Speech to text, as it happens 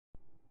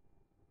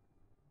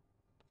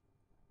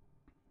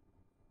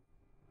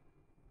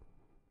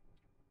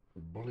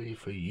bully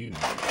for you. I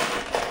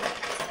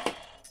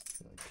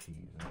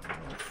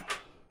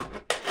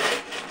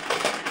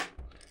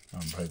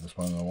haven't played this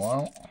one in a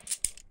while.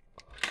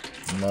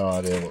 No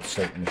idea what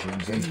state the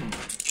machine's in.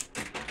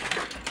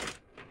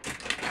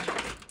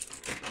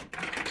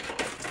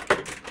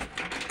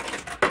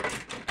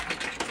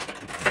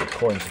 The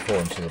coins are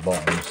falling to the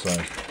bottom, so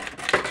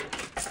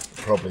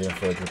probably in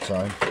for a good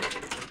time.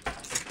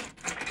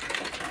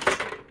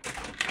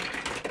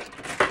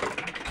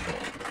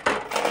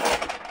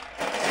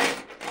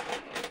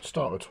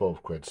 Start with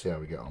 12 quid, see how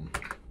we get on.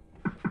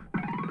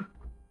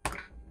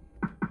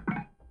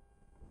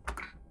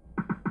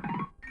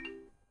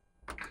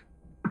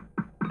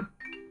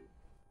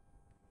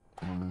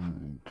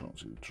 Can't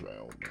see the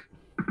trail.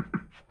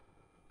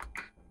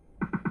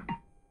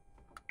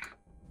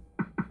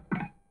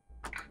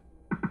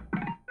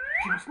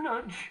 Just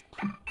nudge.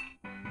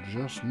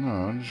 Just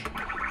nudge.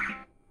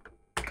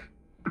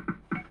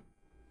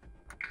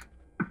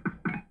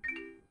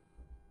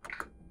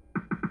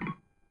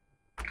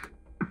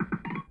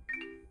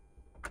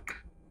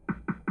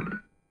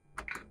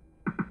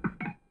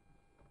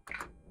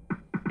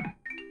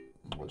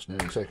 Well, it's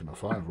nearly taken a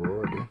fiver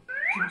already.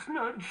 Just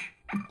nudge.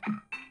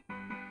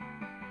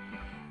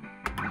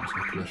 That's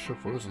like a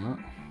shuffle, isn't it?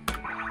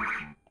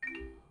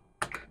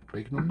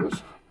 Big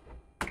numbers?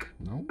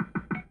 No.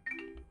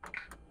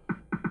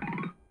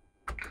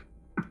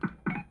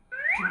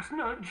 Just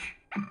nudge.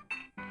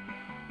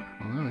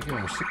 Well, there we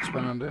go, 6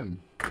 band in.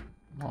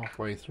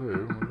 Halfway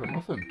through, we've got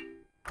nothing.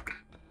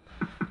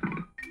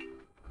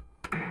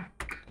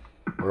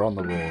 We're on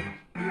the board.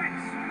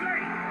 Let's play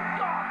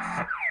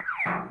dots.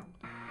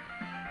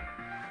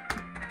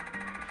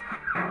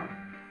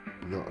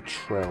 We've got a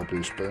trail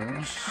boost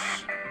bonus.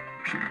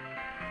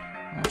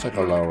 I'll take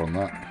a lower on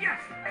that.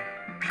 Yes.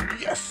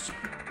 Yes!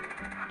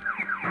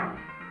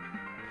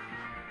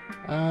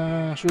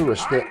 Should we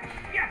risk it?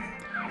 Yes.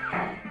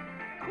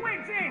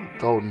 Quids in.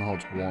 Golden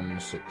Hod's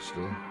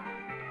 160.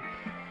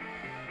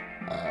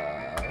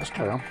 Let's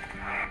carry on.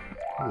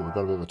 Oh, we've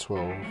got a bit of a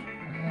 12.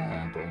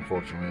 Yeah, but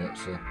unfortunately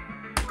it's a...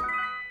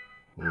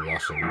 Oh,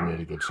 that's a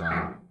really good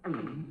sign.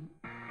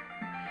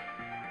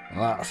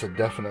 That's a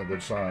definite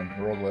good sign.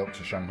 We're all the way up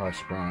to Shanghai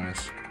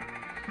Surprise.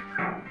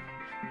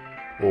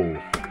 Oh,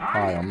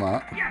 high on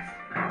that. Yes.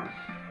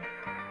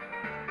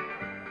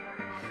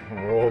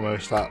 We're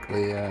almost at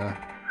the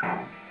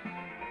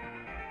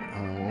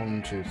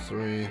 1, 2,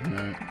 3.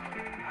 No.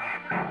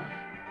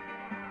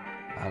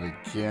 Add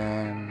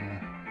again.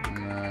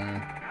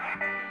 No.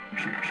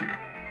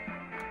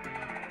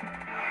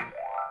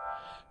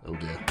 Oh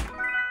dear.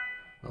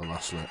 Oh,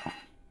 that's lit.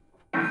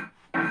 All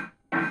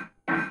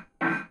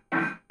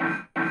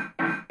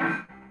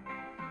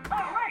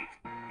right.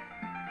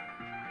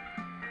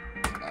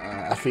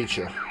 A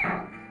feature.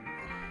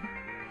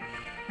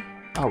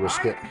 I'll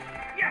risk it.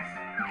 Yes.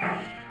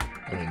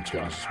 I mean, to be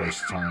honest, it's a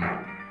waste of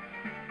time.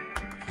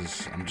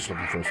 Because I'm just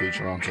looking for a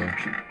feature, aren't I?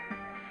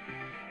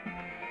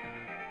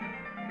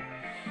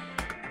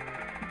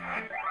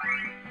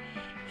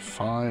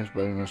 Five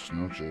bonus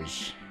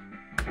nudges.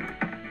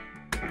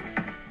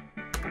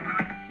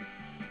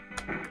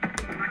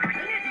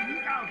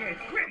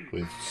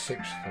 With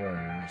 6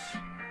 throws.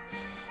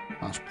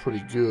 That's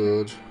pretty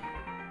good.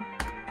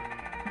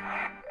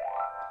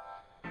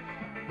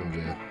 Oh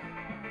dear.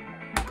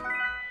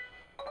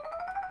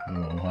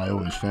 Oh, I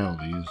always fail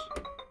these.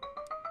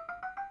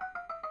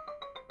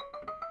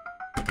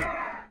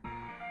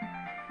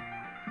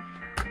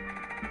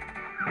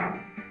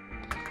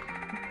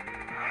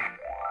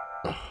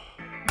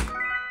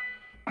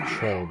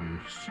 Trail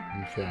boost.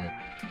 Okay.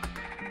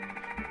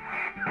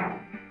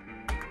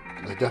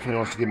 It definitely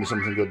wants to give me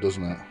something good,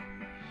 doesn't it?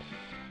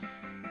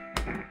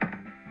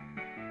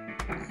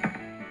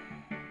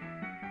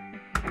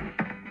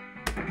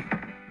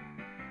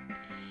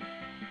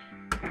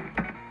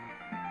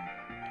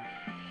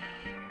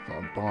 Got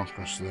a bar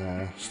crash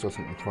there. Still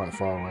think we're quite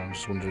far away. I'm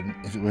just wondering,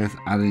 is it worth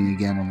adding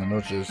again on the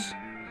nudges?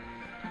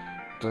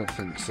 Don't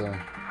think so.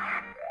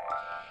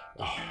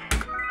 Oh.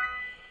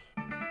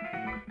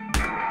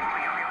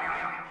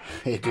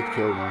 It did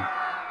kill me.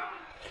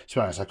 To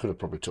be honest, I could have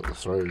probably took the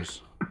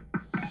throws.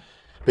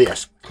 But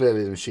yes,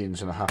 clearly the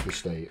machine's in a happy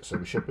state, so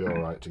we should be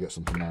alright to get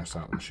something nice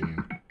out of the machine.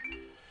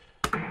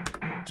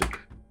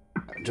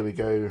 Do we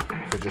go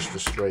for just a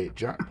straight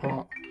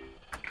jackpot?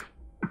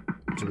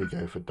 Do we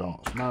go for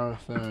darts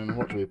marathon?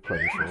 What do we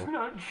play for?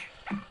 Nudge.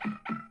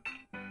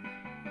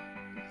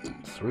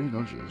 3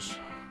 nudges.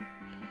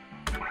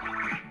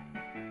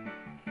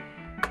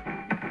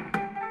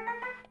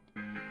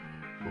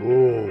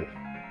 Oh.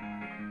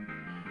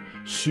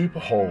 Super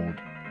hold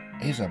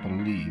is, I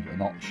believe,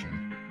 an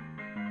option.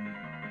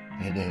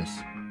 It is.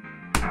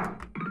 Ugh.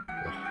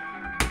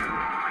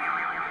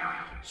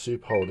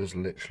 Super hold is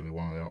literally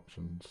one of the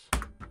options.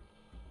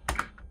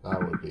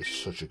 That would be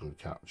such a good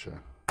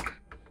capture.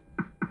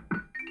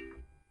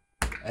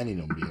 Any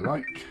number you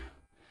like.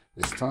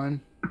 This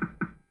time.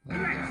 There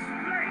we go.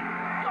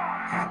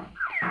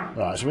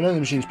 Right, so we know the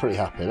machine's pretty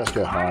happy. Let's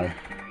go high.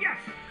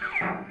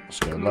 Let's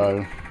go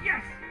low.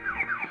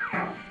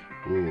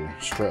 Ooh,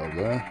 straight up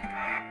there.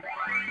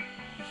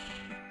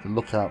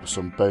 Look out for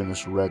some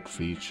bonus red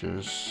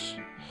features.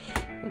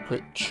 A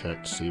quick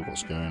check to see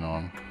what's going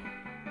on.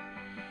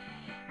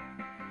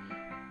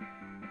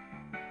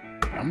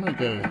 I'm gonna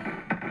go.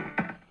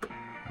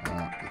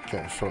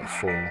 Okay, so at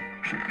 4.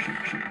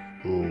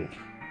 Ooh,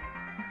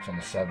 it's on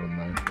the 7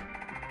 though.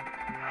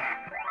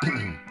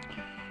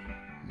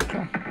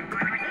 Okay.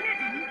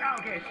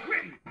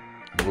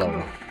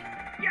 Lower.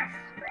 Yes.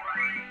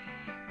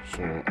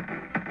 4.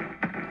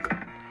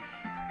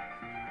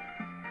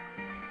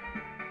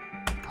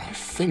 I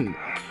think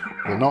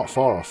we're not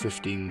far off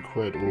 15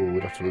 quid. Oh,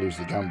 we'd have to lose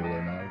the gamble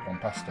though now. We've gone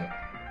past it.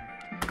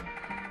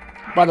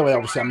 By the way,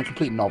 obviously, I'm a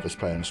complete novice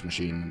playing this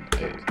machine.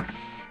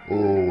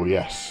 Oh,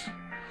 yes.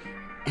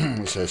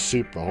 It says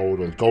super hold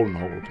or golden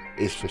hold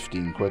is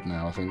 15 quid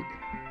now, I think.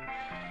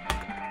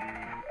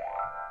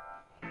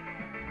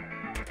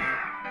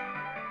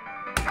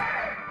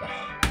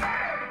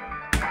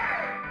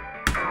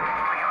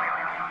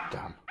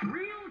 Damn.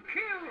 Real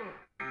kill.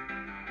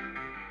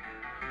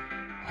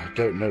 I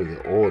don't know the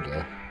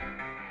order.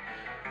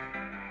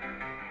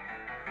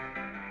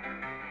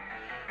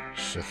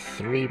 So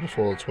 3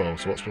 before the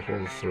 12, so what's before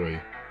the 3?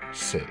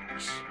 6.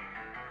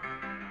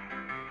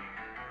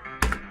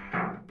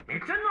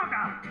 It's a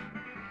knockout.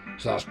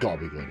 So that's got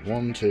to be good.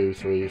 1, 2,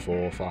 3,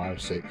 4,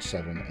 5, 6,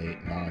 7,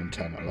 8, 9,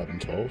 10, 11,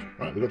 12.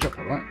 Right, we've got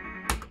jackpot, right?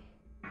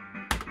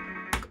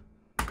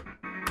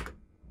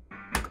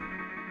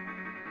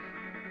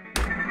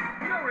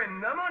 You're in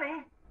the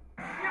money.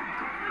 You've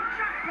got the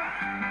jackpot.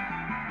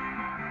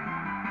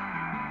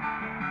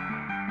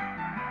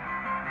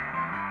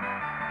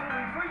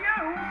 All for you.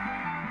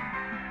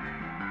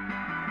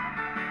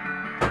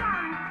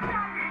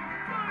 Uncounted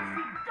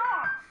Percy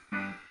Dots.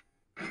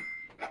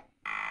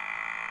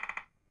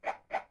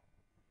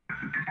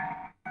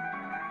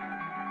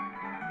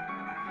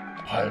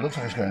 Oh, it looks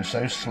like it's going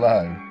so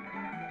slow.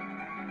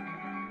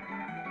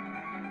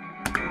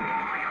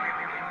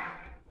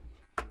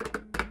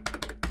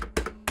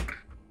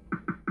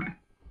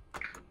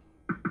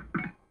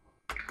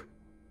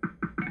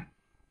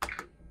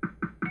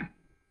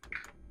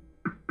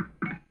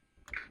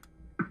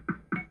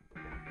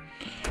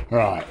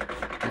 Right,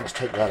 let's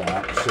take that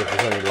out, see if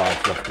there's any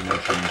life left in the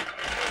machine.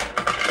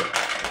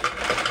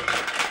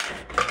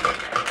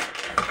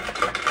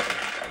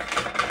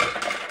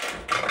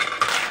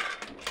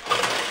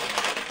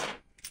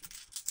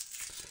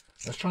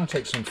 Let's try and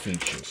take some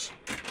features.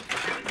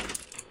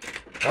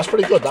 That's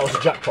pretty good, that was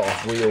a jackpot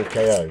off Real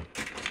KO.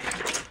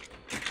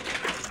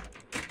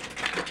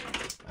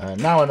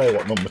 Now I know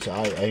what number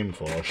to aim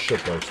for, I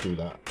should be able to do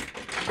that,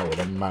 I would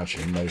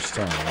imagine, most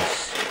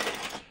times.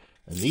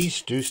 And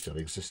these do still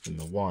exist in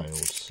the wild,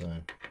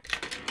 so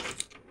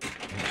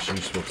that's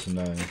useful to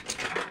know.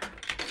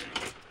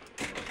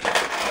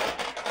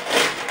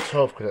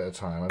 12 quid at a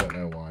time, I don't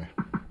know why.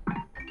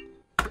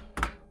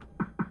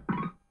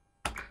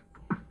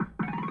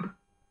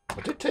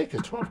 I did take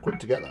us 12 quid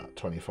to get that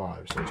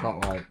 25, so it's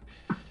not like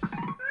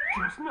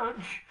Just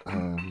nudge.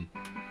 I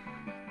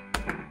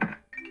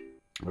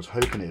was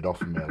hoping it'd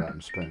offer me a let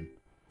 'em spin.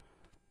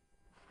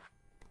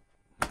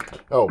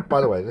 Oh,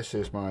 by the way, this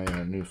is my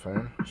new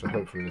phone, so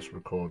hopefully this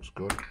records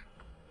good.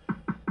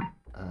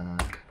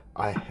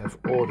 I have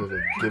ordered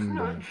a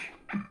gimbal,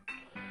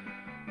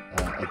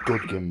 a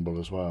good gimbal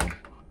as well,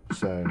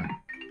 so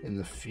in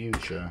the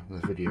future the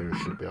video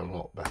should be a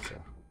lot better.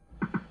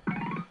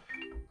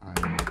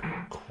 I'm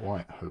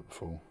quite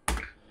hopeful.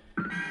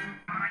 Let's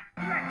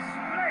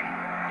play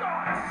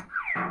dots.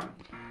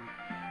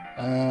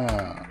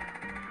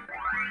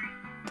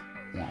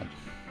 Yeah.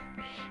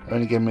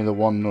 Only gave me the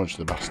one nudge,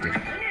 the bastard.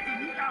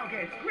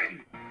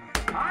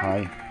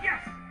 Hi.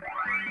 Yes.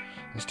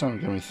 This time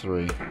it gave me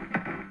 3.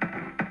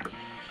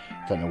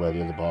 Don't know where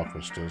the other bar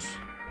crust is.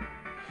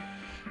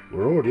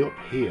 We're already up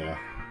here.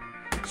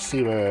 Let's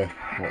see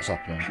what's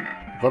happening.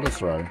 Got to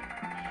throw.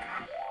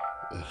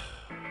 Ugh.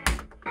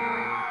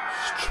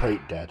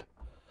 Straight dead.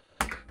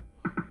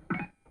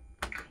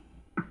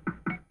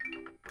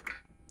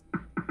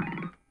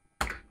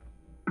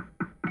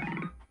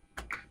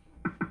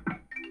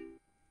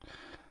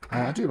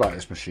 I do like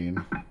this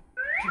machine.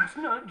 Just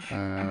nudge.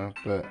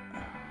 But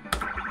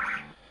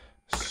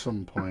at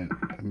some point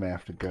I may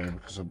have to go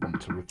because I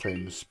want to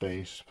reclaim the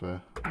space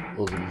for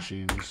other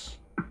machines.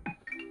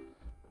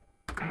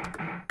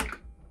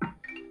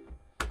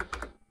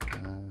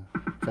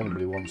 If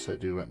anybody wants it,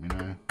 do let me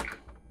know.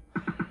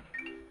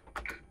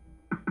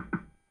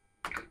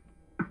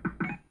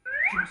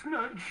 Just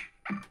nudge.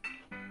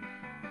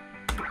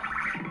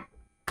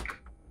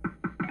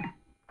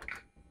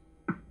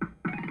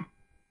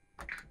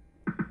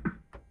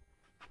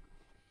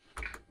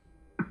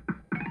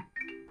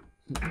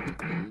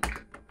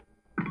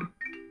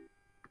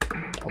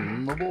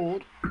 On the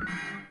board.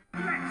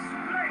 Let's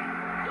play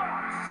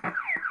dots.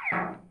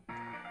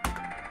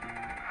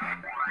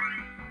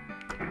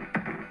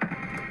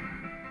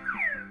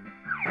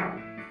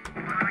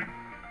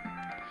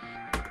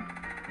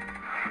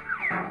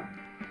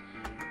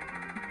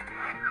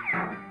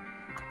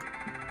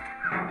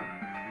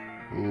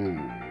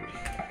 Ooh.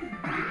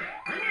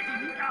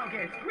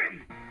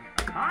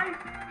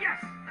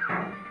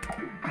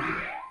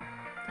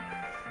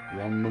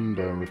 One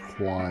number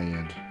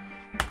required.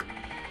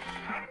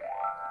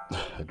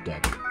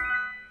 Dead.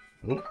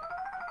 Oh.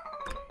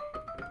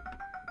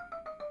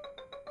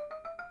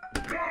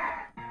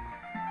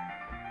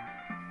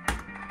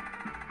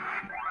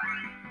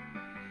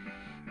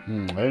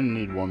 I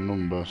only need one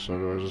number, so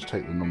I'll just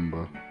take the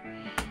number.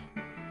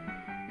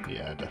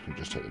 Yeah, definitely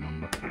just take the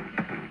number.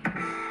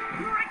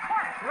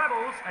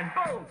 Rebels and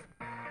bulls.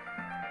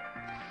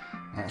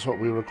 That's what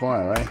we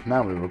require, eh?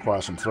 Now we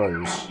require some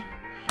throws.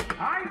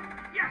 Aye.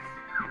 Yes.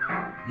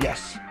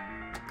 Yes!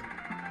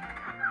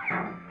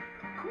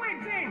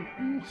 Quids in.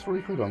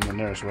 3 quid on the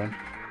nearest win.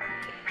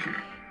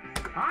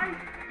 Aye.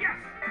 Yes.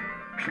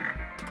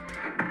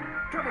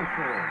 Double 4.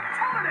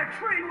 Top of the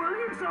tree,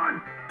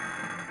 Williamson.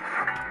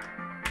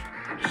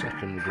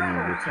 Second, we're going to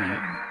repeat.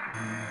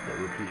 Got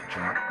repeat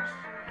chance.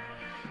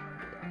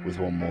 With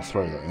one more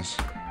throw, that is.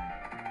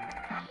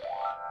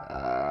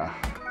 Aye.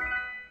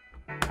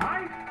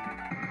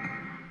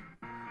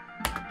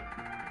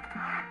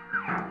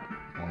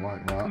 I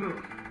like that.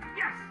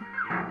 Yes.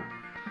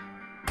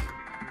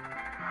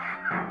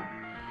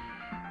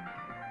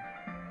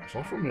 It's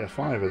offering me a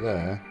fiver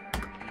there.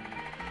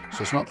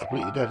 So it's not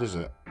completely dead, is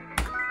it?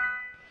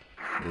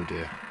 Oh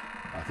dear.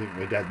 I think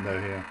we're dead now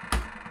here.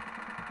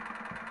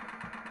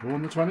 Who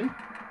won the 20?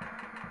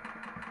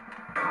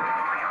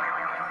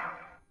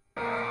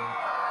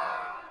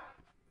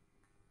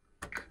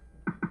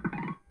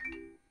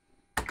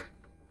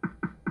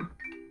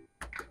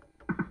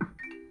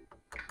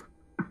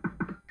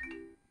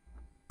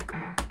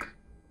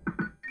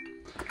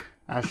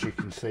 As you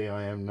can see,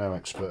 I am no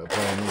expert at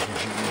playing these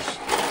machines.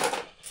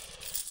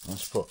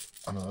 Let's put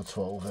another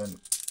 12 in.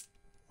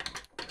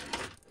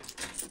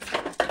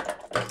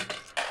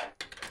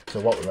 So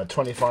what, we've had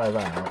 25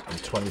 out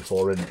and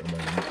 24 in at the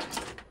moment.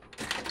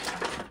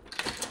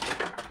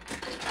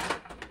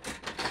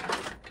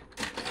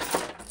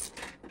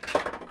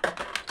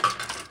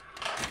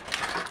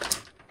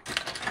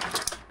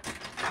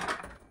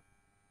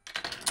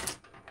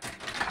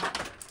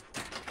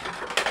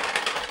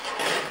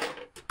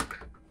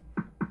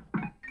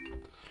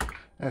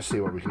 Let's see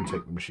what we can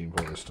take the machine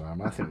for this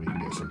time. I think we can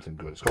get something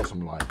good. It's got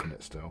some life in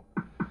it still.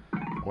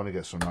 I want to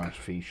get some nice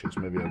features,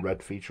 maybe a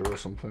red feature or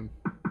something.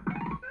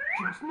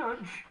 Just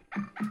nudge.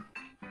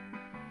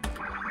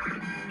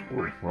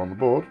 Oh, we're on the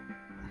board.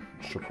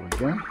 Shuffle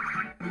again.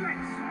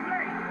 Let's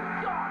play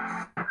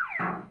dots.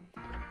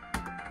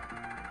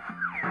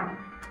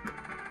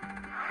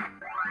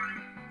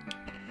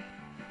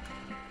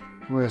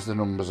 Where's the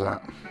numbers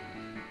at?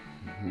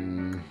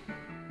 I'm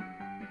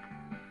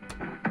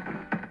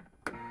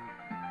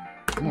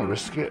gonna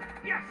risk it.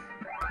 Yes.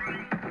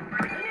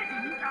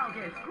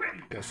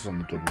 Guess it's on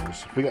the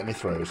doubles. If we get any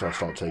throws, I'll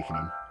start taking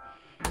them.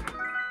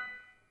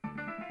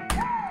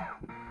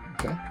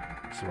 Okay,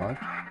 survived.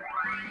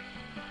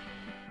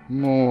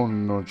 More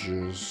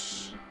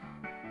nudges.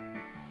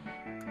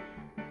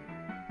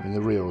 I mean,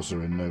 the reels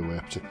are in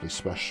nowhere particularly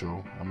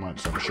special. I might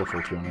just have a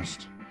shuffle, to be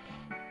honest.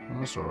 Well,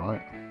 that's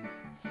alright.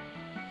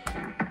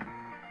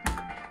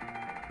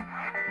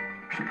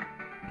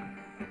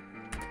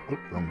 Oh,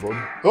 wrong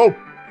button. Oh!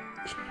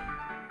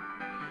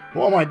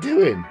 What am I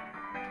doing?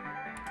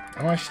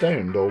 Am I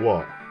stoned or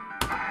what?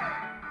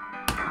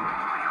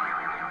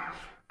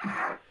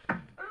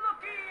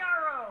 Lucky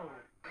arrow.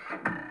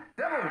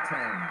 Double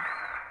 10.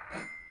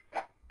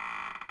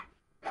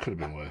 Could have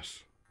been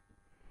worse.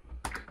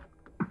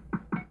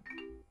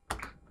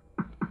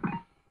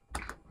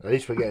 At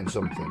least we're getting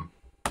something.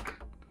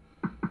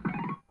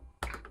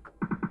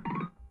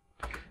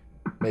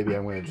 Maybe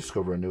I'm going to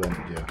discover a new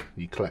ending.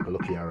 You collect the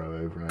lucky arrow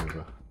over and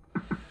over.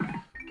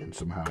 And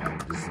somehow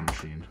this is the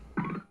machine.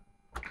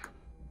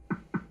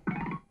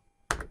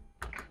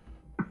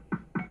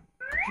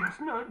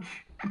 Just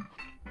nudge.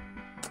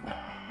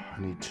 I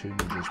need 2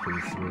 nudges for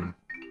the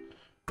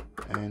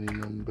 3. Any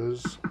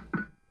numbers?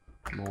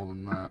 More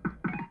than that.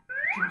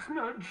 Just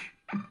nudge.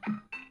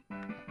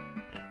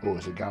 Oh,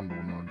 it's a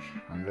gamble nudge.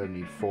 I'm going to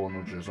need 4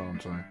 nudges,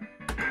 aren't I?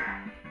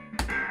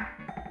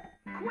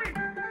 Quick.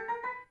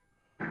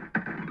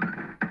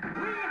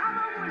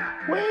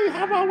 We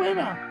have a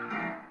winner!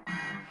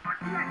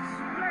 Let's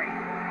play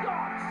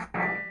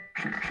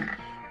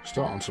dots.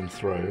 Start on some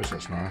throws,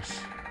 that's nice.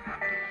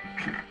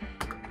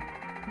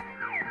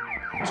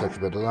 I'll take a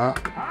bit of that.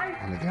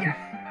 And again.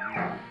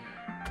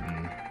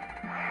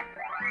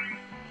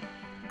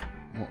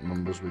 What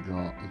numbers we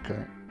got?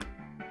 Okay.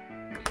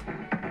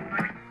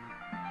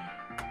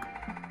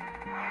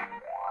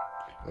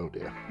 Oh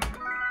dear.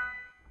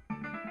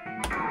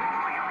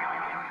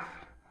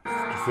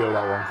 I feel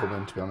that one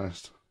coming, to be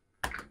honest.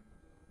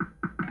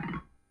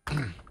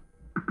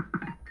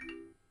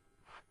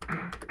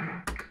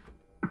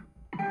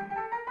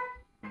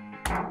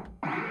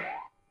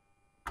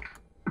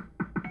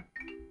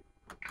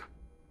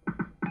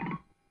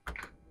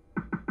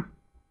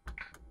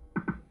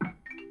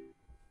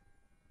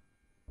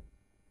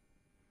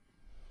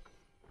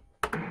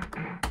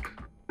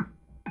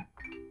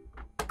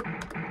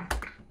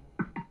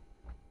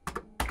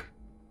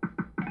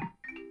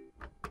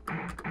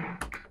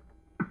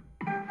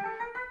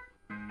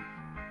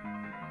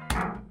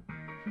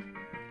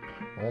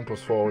 1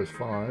 plus 4 is 5.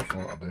 Well,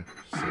 that'll do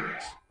 6.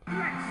 Let's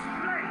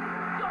play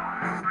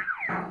darts.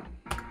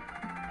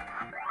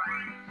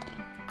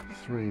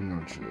 3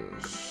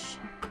 nudges.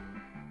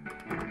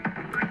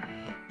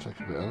 Take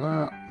a bit of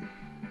that.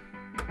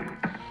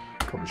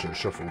 Probably should have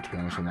shuffled, to be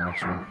honest, on the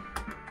last one.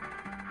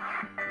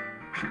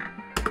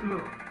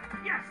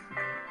 Yes.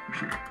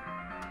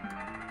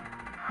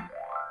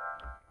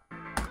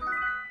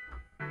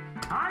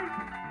 Hi.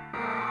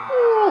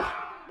 Oh,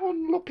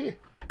 unlucky.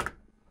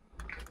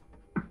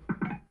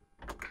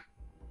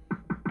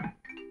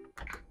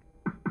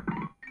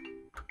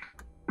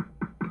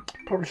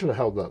 Probably should have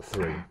held that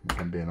 3, if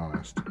I'm being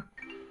honest.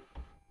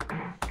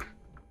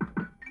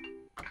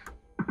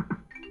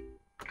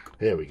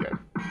 Here we go.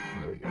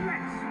 There we go.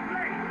 Let's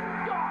play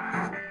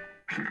darts.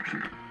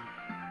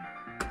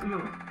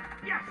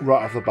 Yes.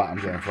 Right off the bat, I'm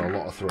going for a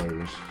lot of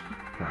throws.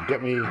 Come on,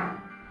 get me. Oh,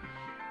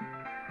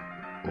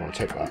 I'll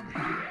take that.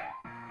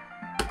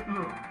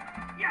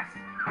 Yes.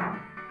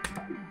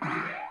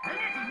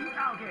 Letting you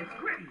out get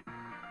gritty.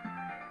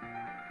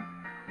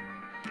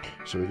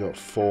 So we got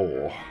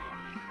 4.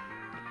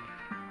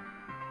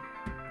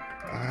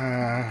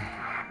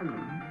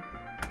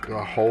 Do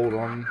I hold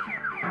on?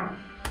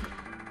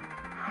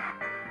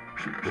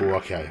 Oh,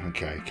 okay.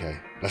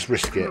 Let's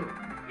risk it.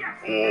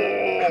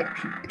 Oh,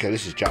 okay,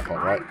 this is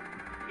jackpot, right?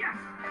 Yes.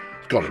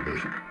 It's got to be.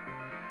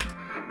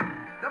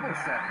 Double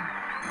 7.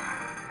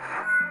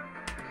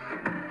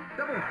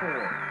 Double 4.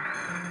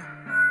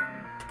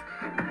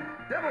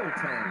 Double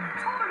 10.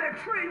 Top of the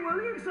tree,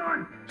 will you,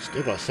 son?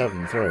 Still got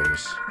 7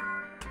 throws.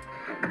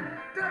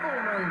 Double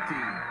 19.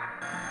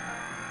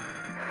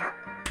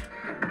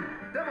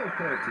 Double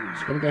 30.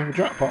 It's going to go for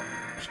jackpot.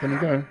 It's going to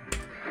go.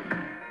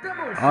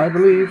 Double 16. I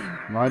believe.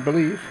 I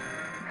believe.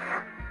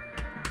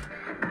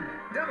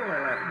 Double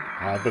 11.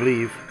 I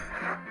believe.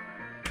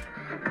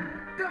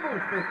 Double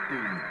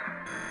 15.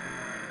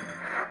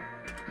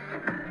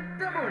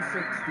 Double 16.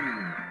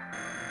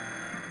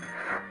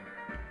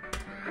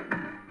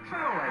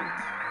 Double 8.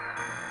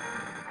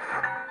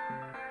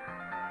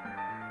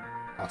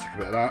 I'll take a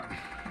bit of that.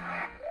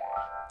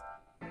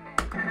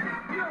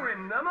 You're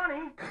in the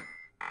money.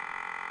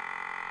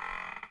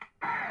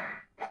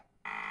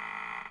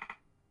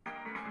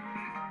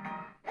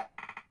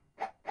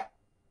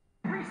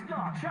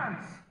 Restart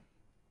chance.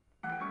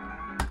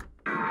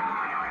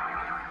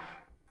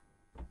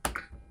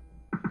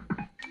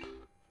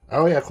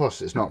 Oh yeah, of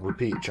course, it's not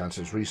repeat chance,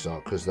 it's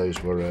restart, because those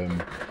were all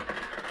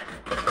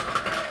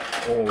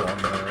on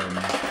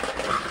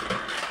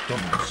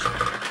doubles.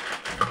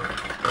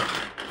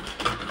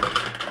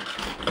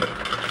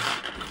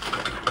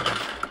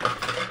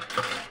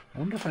 I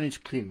wonder if I need to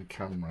clean the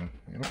camera.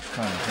 It looks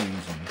kind of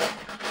hazy.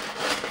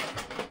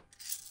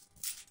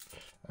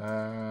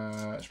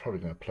 It's probably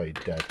going to play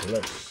dead, but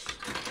let's...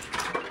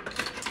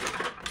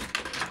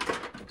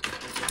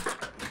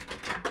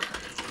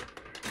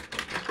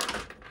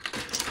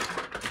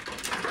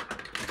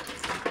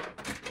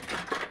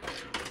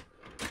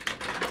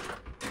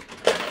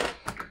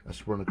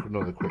 Let's run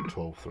another quick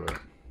 12 through it.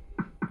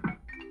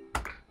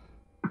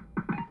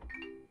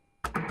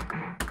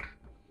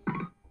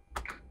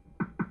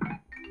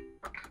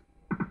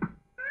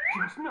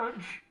 Just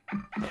nudge.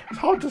 It's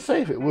hard to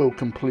say if it will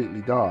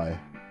completely die.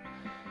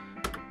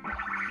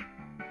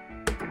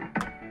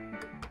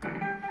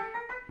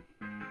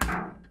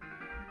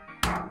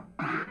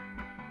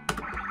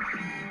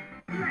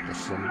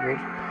 That's some good.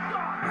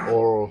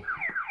 Or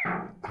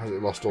has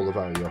it lost all the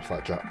value off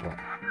that jackpot?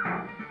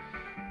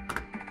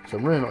 So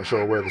I'm really not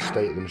sure where the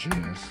state of the machine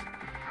is.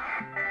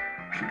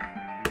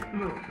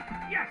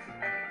 Yes.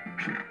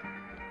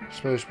 I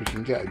suppose we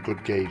can get a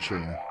good gauge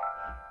here.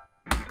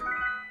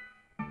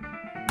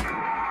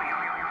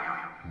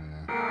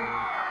 Yeah.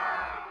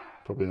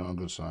 Probably not a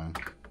good sign.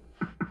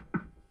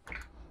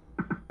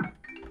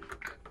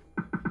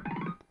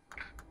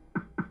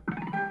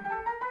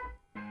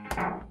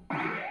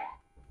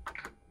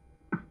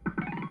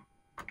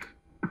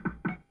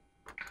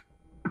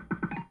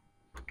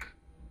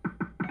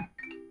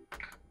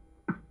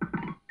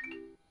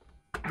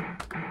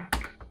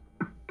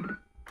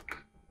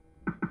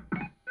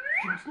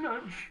 Just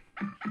nudge.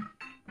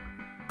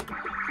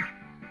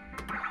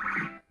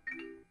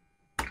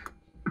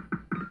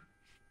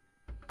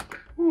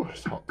 Ooh,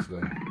 it's hot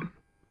today.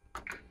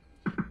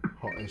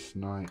 Hottest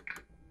night,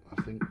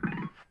 I think,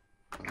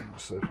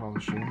 so far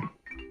this year.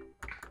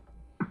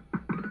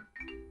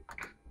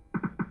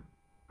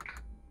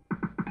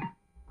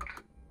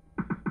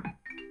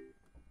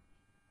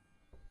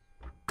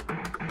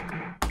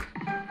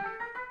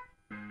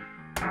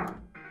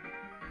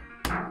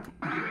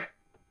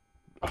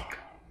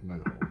 No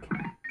hold,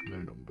 no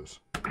numbers.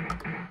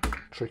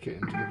 Trick it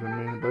into giving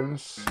me a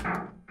bonus.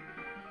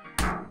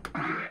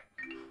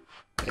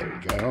 There we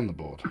go, on the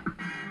board.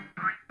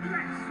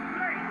 Let's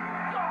play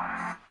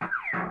darts.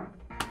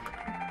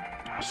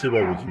 See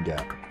where we can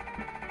get.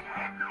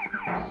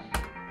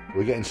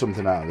 We're getting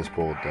something out of this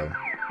board though.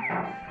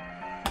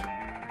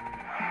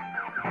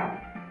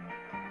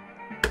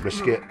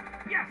 Risk it.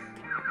 Yes.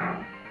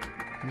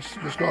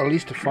 It's got at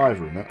least a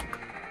 5 in it.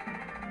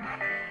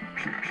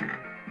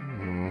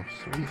 Oh,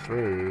 3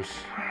 throws.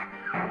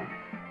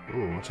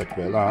 Oh, I'll take a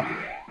bit of that.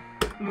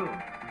 Look.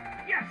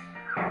 Yes.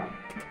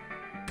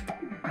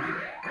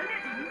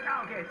 Letting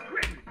target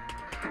ready.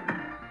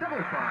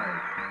 Double 5.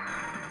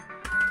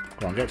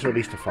 Come on, get to at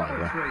least a Double 5, 3.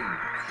 yeah?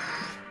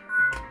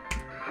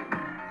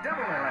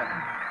 Double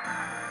 11.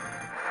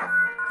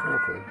 4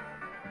 quid.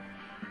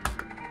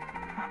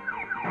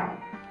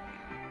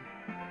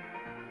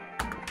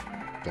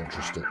 Don't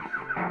trust it.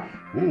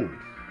 Ooh.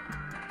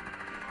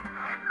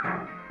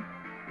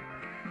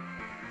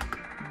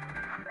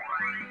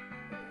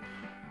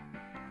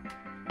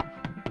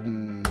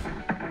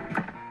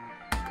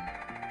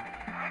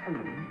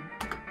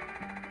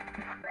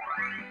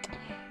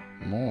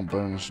 More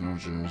bonus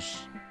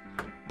nudges.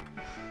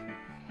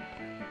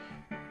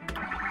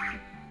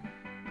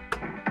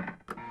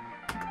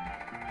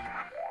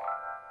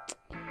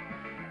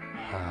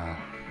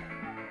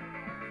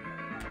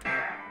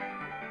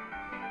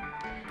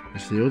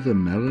 Is the other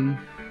melon?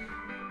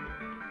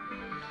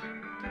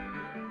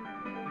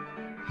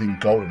 I think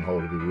golden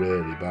hold would be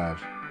really bad.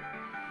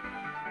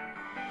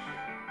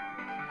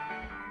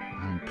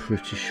 I'm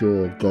pretty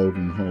sure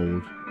golden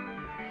hold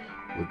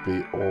would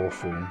be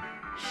awful.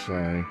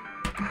 So,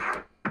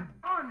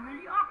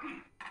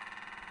 Unlucky.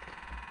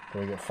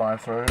 can we get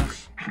 5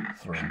 throws?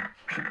 3.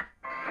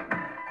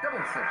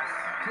 Double 6.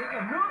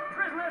 Taking no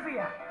prisoners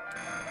here.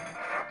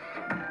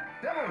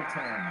 Double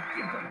 10.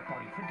 You've got a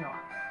body for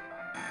dogs.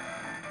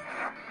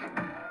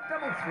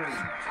 Double 3.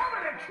 Top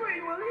of the tree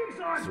with leaves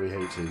on.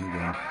 318,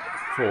 yeah.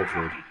 4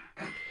 quid.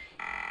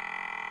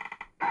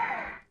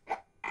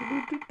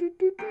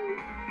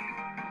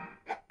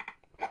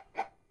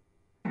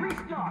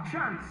 Restart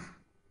chance.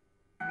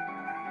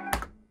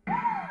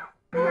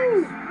 Let's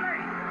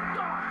play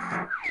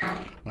dogs.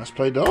 Let's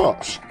play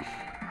darts.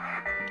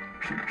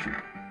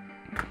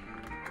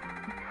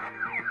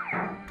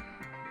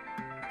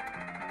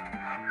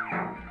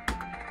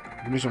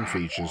 Give me some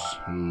features.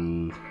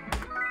 Ooh.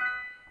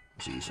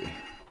 It's easy.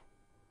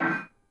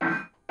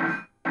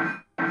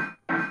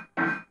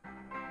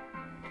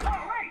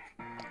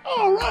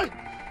 Alright!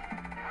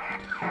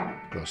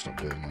 Gotta stop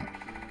doing that.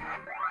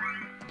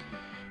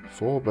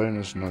 4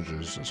 bonus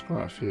nudges. That's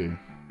quite a few.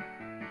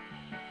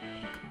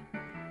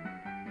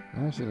 I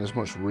don't think there's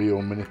much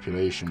real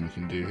manipulation we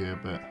can do here,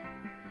 but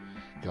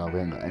God, we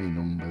ain't got any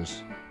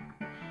numbers.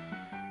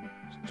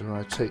 Do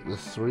I take the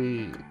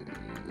 3?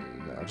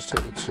 No, I'll just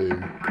take the 2.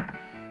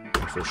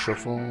 Go for a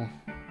shuffle.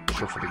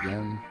 Shuffle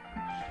again.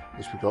 At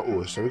least we got.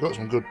 Oh, so we got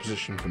some good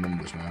position for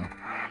numbers now.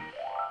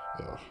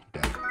 Oh,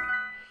 dead.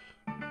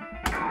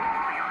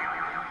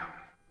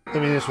 I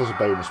mean, this was a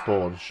bonus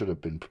board. Should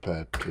have been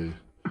prepared to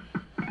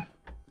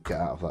get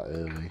out of that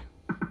early.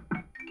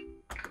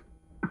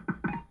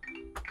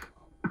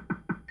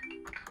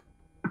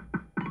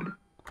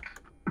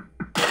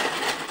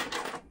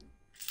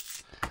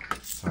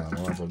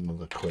 We'll have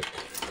another quick.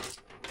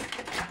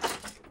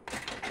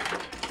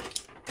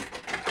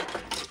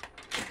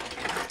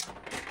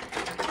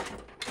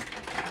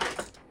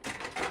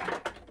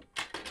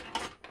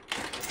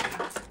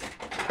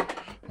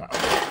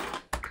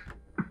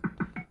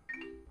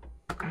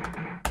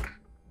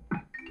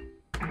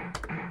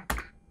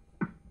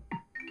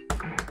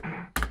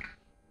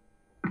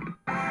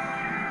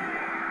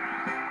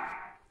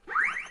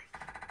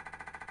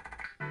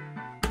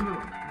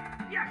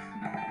 Yes.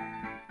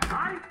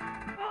 I.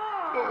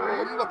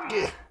 Oh,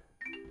 lucky!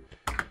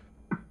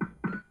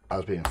 I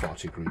was being far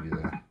too greedy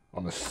there.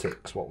 On a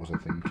 6, what was I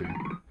thinking?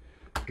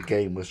 The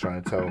game was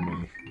trying to tell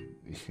me,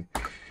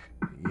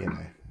 you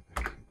know,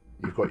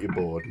 you've got your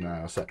board,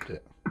 now accept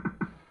it.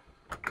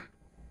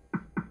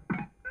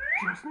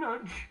 Just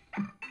nudge.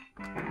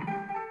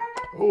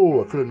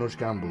 Oh, I could have nudge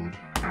gambled.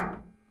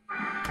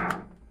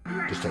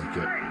 Just take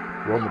it.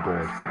 We're on the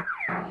board.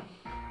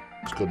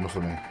 It's good enough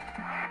for me.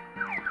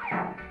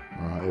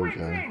 Alright, here we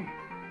go.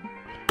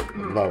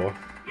 Lower.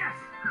 Yes.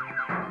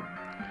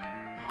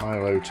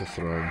 High-low to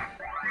throw.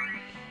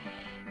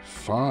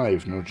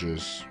 5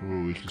 nudges.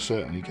 Ooh, we can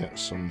certainly get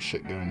some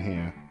shit going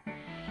here.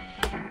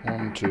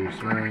 1, 2,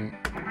 3. Letting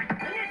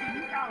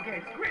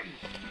target ready.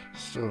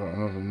 Still got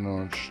another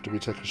nudge. Do we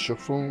take a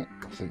shuffle?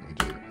 I think we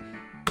do.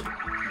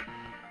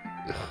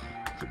 Ugh,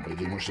 I didn't really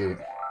do much to it.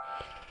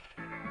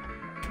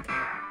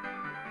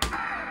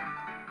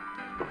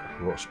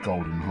 What's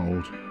golden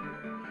hold?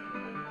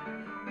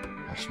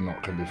 That's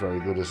not going to be very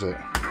good, is it?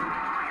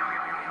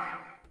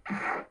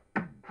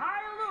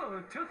 High low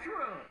to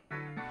throw.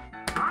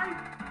 High.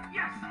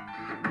 Yes.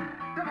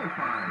 Double 5.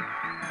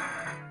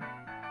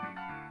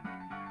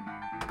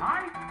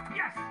 High.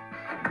 Yes.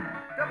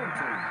 Double 2.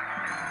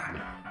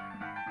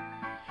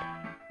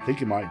 I think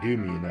it might do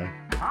me, you know.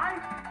 High.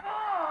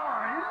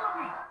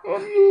 Oh,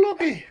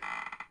 lucky. Unlucky!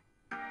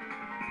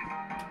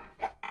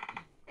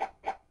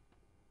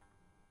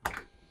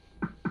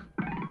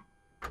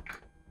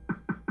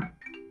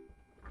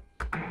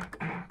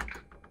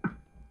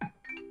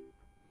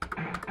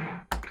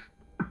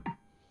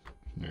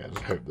 Yeah,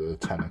 just hope that the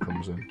tenner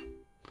comes in.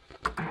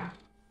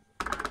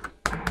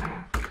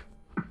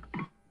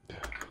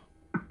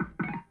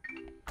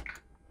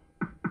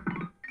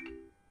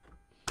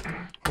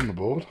 on the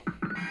board.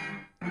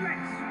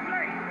 Let's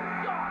play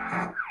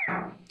darts.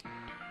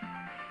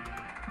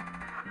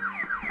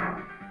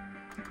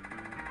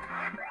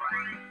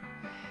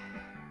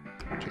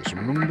 Take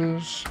some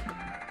numbers.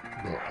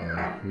 Got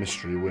a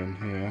mystery win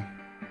here.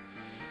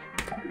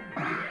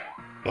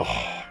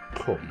 Oh,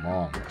 come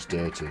on, that's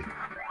dirty.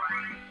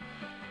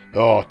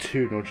 Oh,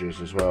 2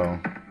 nudges as well.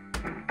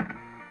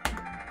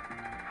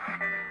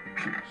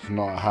 It's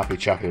not a happy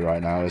chappy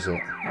right now, is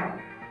it?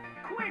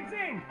 Quid's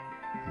in.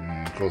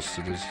 Yeah, of course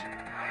it is.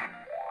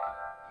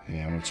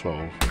 Yeah, I'm at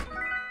 12.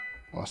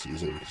 Well, that's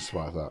easy, we can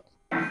survive that.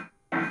 All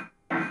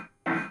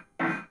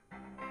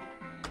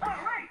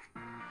right.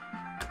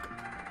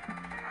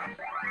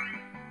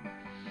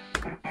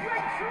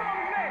 Breaks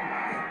wrong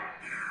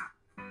legs.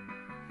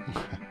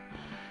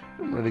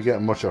 Didn't really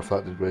get much off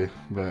that, did we?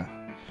 But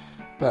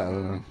better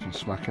than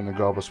smacking the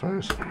gob, I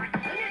suppose.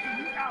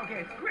 I'll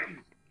get ready.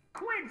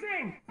 Quid's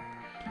in.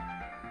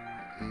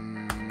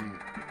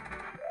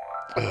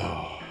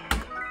 Oh.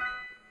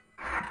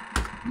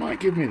 Might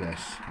give me this.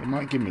 It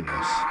might give me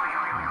this.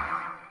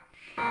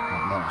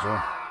 Might as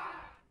well.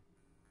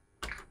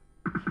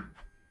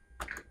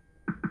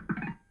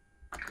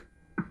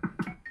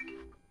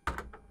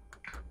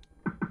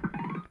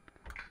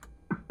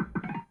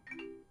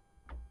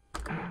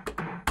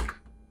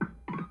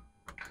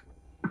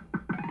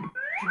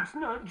 Just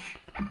nudge.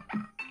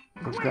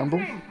 Let's gamble.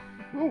 In.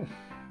 Oh.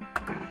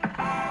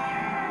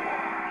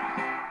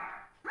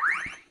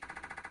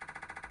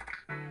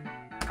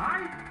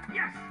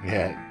 Yes.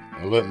 Yeah,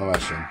 I learnt my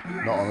lesson.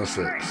 Not on the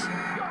 6.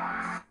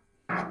 Darts.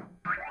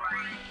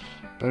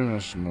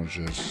 Bonus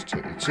nudges.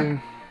 Take the 2.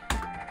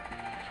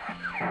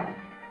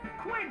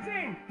 Quid's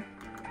in.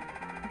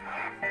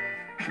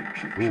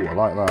 Ooh, I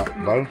like that.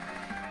 Low.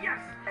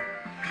 Yes.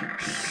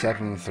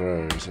 7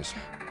 throws.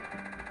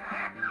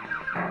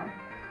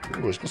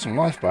 Ooh, it's got some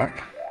life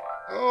back.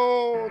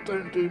 Oh,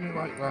 don't do me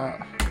like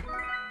that.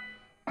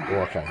 Oh,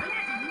 okay.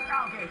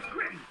 I'll get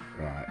ready.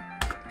 Right.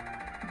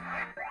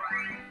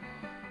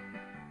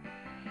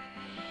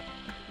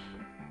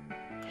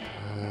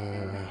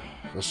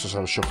 Let's just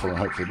have a shuffle and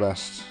hope for the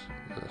best.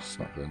 That's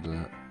not going to do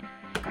it.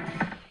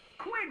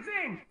 Quid's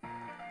in.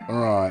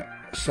 Alright,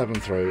 7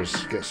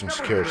 throws. Get some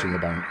security in the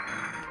bank.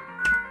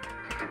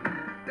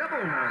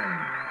 Double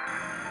 9.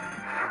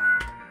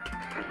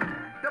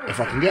 Double If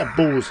I can get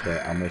balls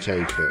hit, I'm going to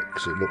take it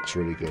because it looks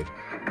really good.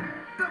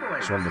 Double 8.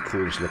 It's one of the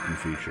coolest looking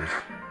features.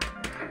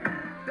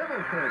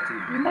 Double 30.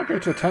 We might go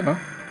to a tenner.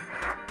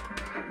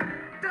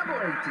 Double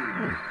 18.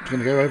 It's going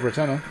to go over a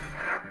tenner.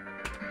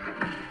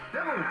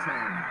 Double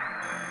 10.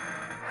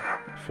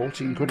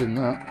 14 quid in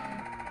that.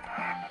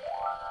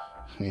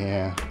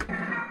 Yeah.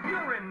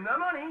 You're in the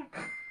money.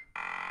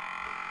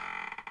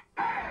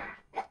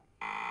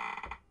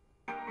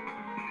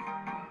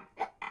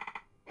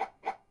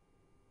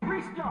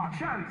 Restart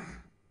chance.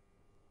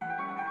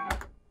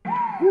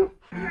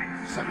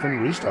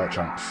 Second restart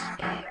chance.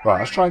 Right,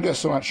 let's try and get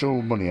some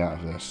actual money out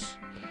of this.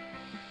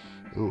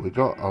 Ooh, we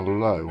got a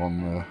low on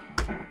the...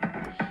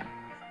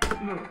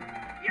 Look.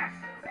 Yes.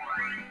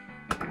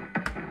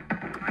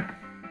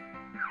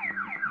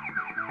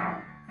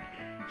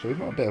 So we've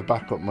got a bit of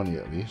backup money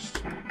at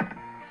least.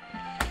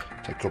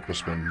 Take a couple of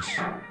spins.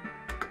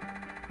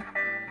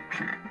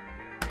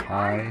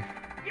 High.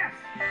 Yes.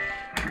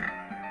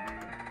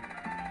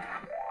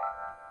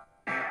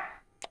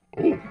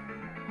 Ooh.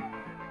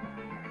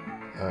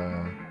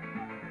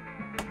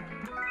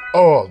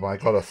 Oh my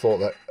god, I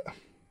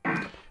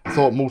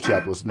thought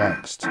multi-ad was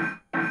next. All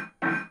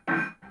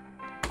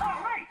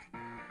right.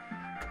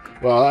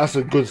 Well, that's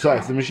a good sign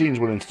if the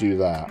machine's willing to do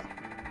that.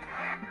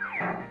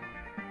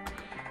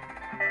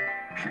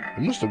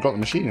 It must have got the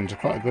machine into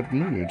quite a good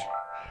mood.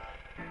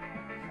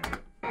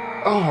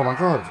 Oh my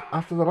god,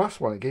 after the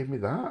last one it gave me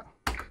that.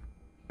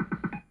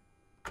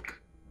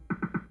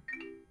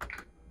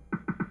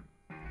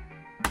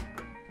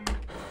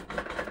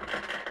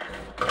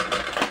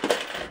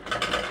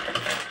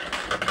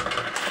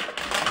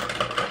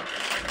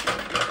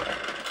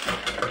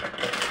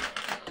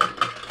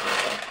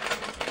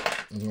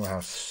 You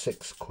have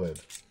 6 quid.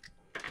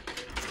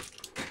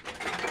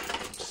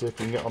 See if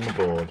we can get on the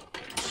board.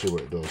 See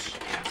what it does.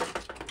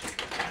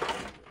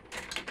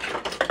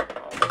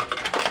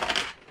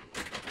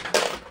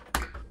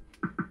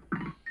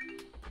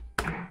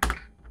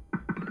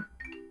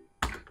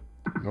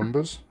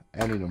 Numbers?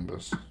 Any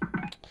numbers.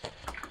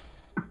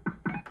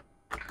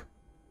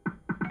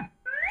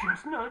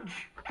 Just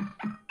nudge.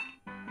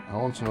 I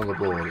want another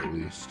board at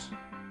least.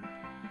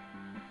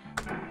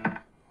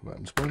 Let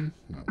him spin?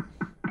 No.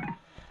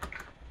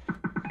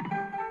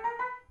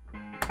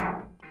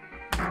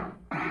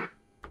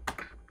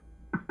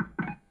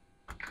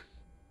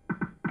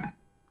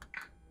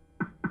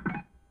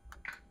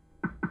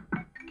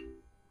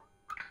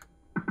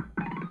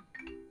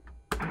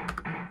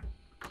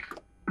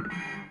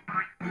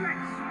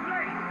 Let's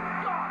play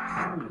darts.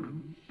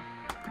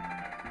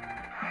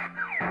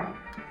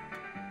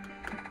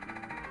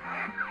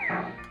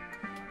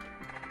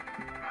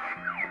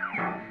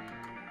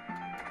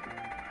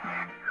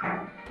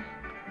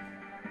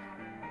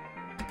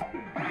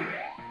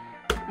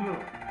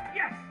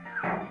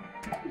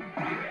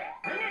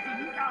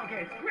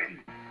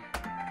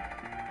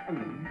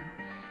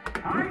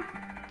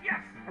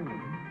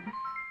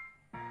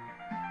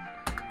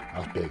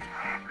 That's big.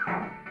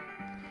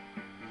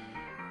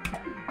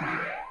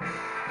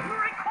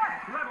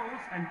 Request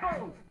levels and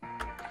balls.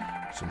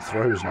 Some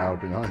throws now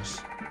would be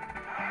nice.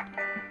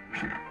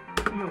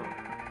 Look.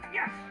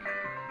 Yes.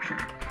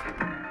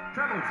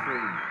 Treble 3.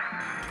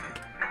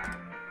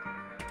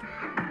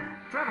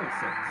 Treble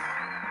 6.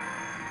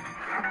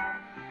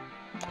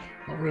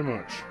 Not very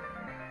much.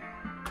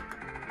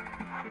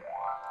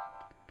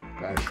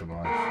 Got extra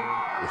life.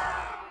 Ugh.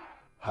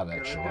 Had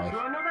extra life.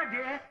 Throw another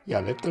deer. Yeah,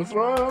 let them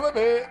throw another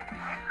bit.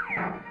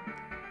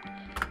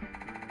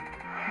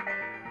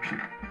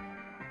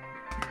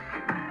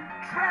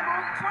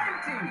 Treble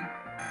 20.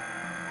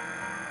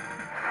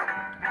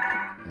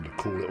 And a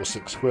cool little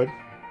 £6.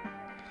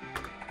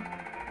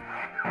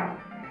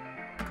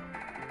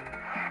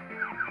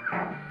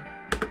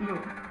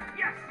 Look.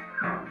 Yes.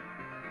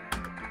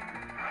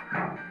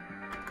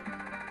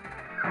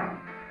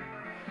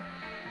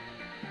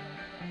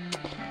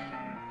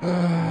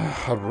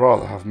 I'd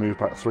rather have moved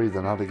back 3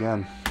 than add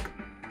again.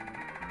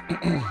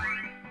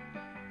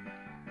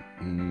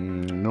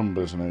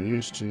 Numbers are no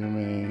use to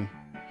me.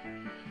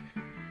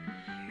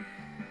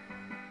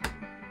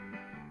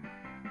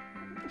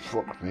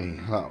 Fuck me,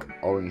 that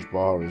orange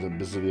bar is a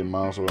bazillion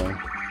miles away.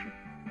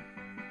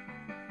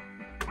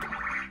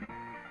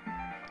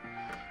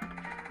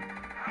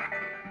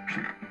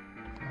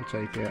 I'll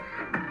take it.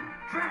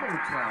 Treble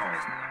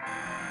 12.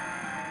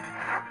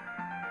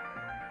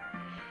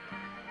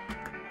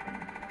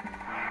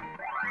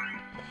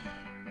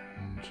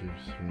 One, two,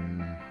 three.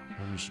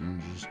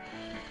 Numbers.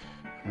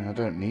 I mean, I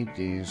don't need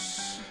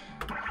these.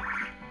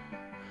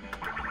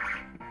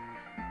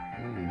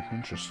 Ooh,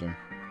 interesting.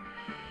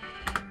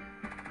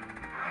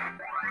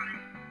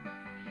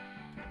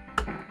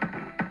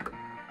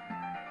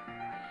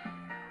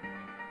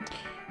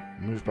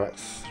 Move back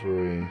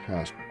 3.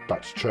 Ah, it's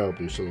back to trail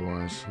boost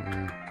otherwise.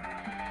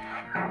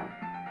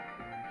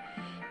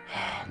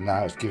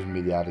 Now it's giving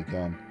me the ad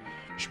again,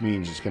 which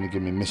means it's going to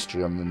give me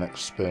mystery on the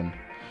next spin.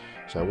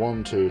 So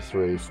 1, 2,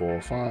 3,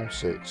 4, 5,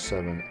 6,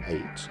 7,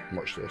 8.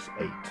 Watch this,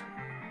 8.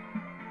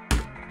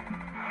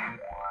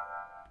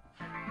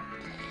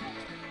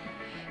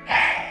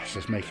 It's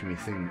just making me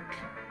think.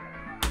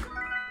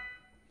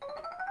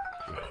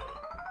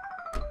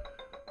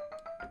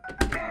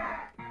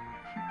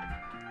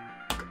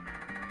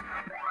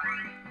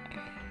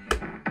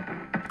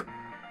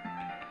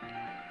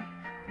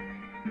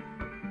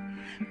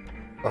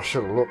 I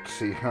should have looked to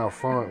see how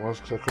far it was,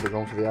 because I could have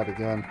gone for the ad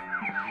again.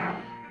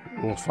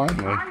 Well,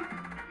 finally.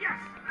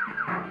 Yes.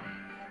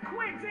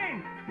 Quids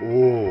in.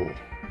 Oh.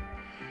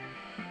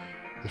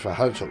 If I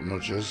had took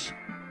nudges.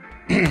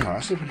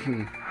 Let's see if we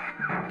can.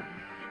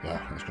 Yeah,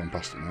 it's gone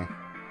past it now.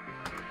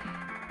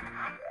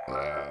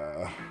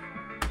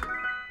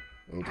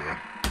 Oh dear.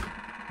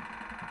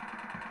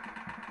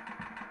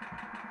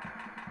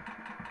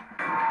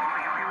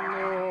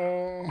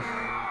 No.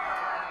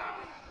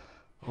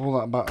 All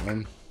that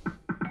battling.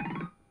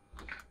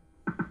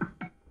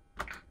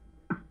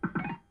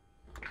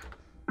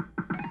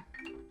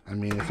 I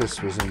mean, if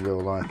this was in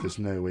real life, there's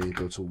no way you'd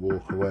be able to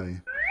walk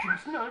away.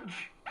 Just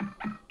nudge.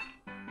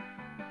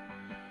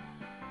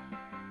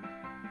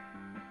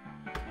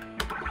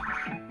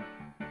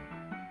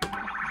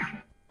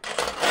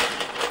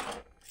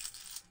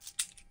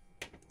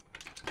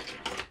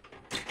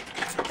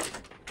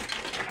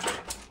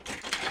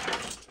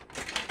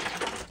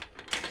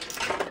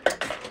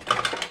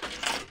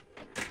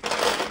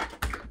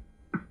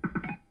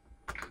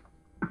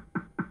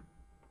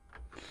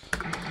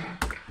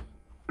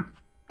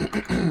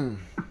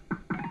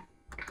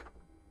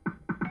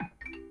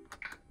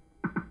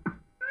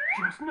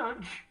 Just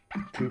nudge.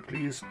 2,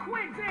 please.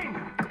 Quids in.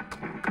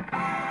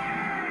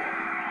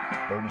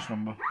 Bonus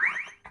number.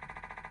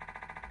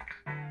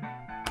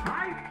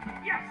 Hi.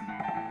 Yes.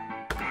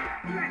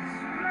 Let's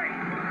play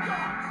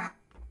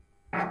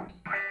dots.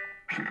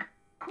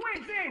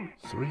 Quids in.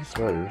 3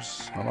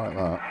 throws. I like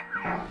that.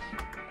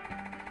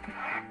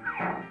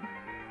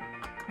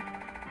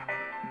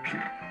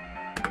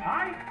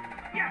 Hi.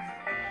 Yes.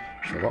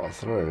 It's a lot of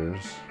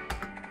throws.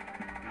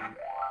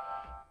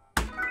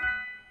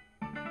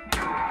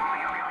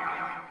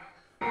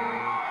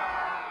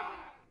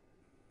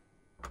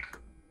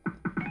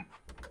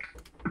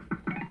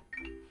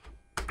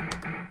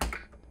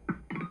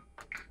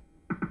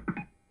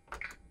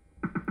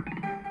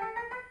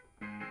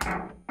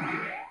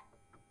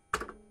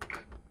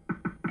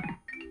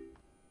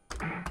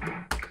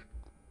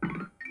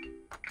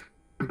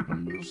 Big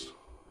numbers.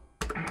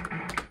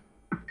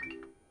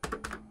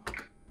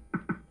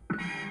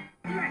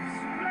 Let's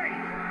play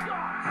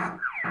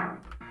dots.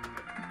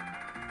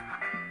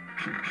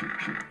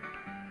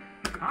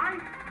 Hi.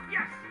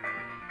 Yes.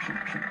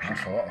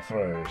 That's a lot of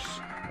throws.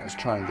 Let's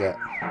try and get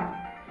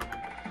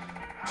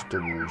to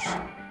doubles.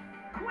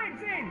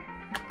 Quids in.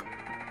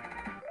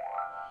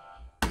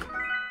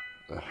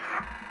 Ugh.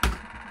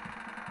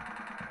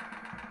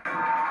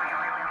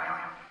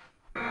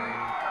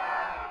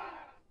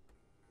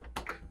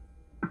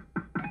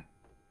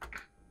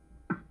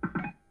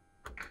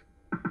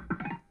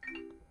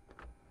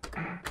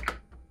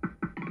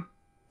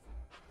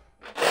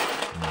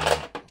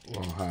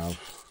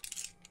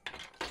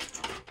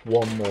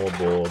 One more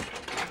board.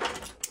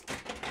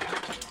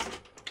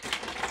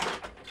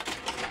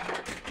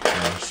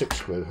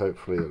 6 quid,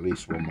 hopefully at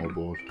least one more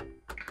board.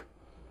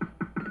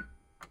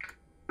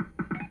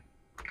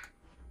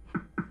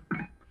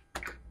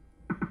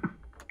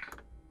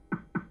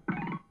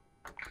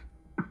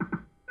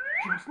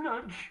 Just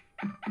nudge.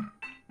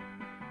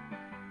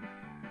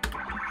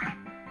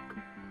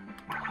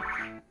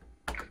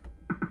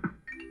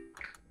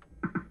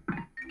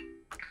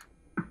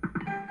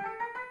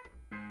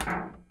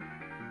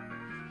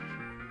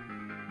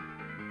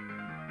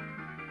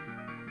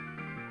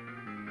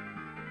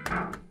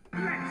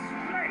 Let's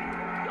play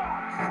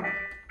dots.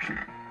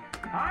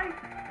 High?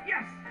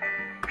 Yes.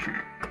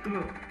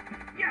 Look.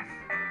 Yes.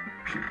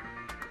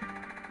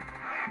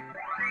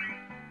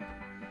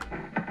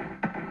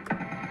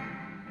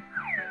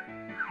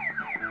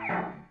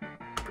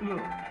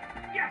 Look.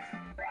 Yes.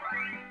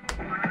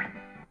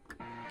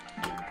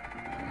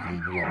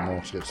 Need a lot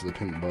more to get to the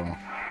pink bar.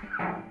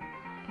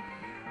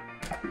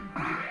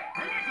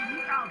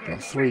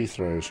 Got 3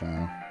 throws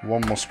now.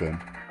 One more spin.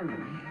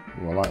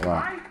 Ooh, I like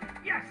that. High?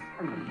 Yes.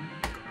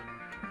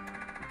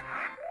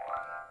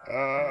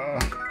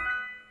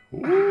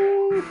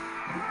 Ooh.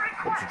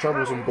 Up for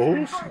trebles and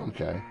balls?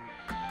 Okay.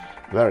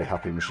 Very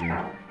happy machine.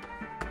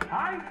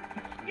 High?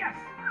 Yes.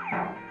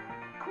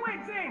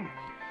 Quid's in.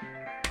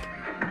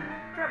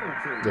 Treble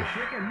 2. Ugh.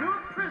 Taking no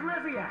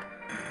prisoners yet.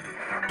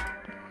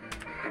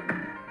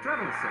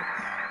 Treble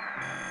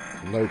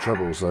 6. No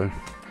trebles though.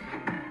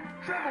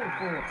 Treble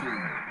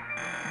 14.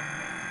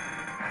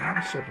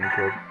 7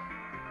 quid.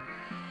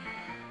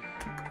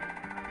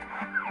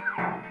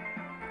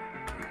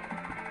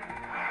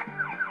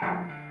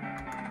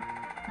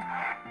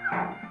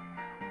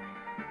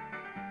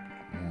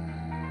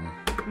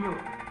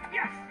 Look.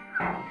 Yes.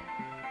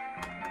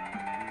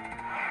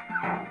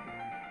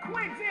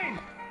 Quid's in.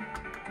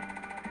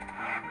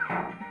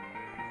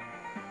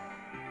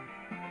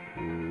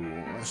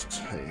 Ooh, let's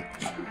take.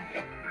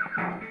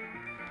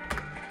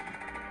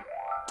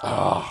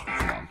 Ah,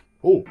 come on.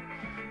 Oh.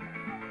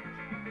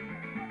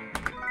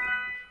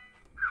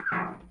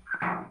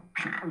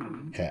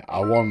 Okay, I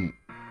want.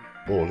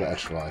 Oh, I got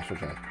extra life.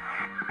 Okay.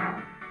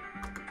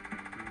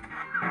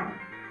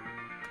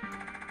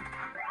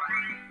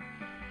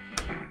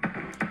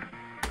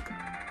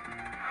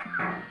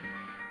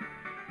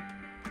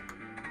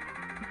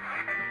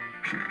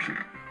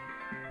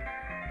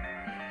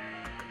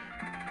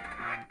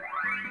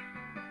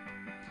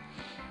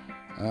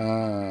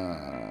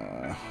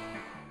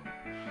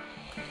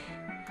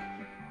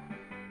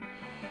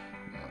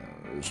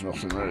 There's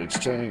nothing really to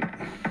take.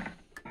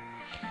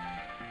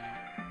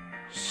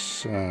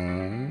 So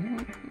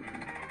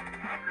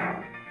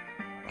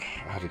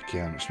add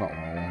again, it's not what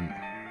I want.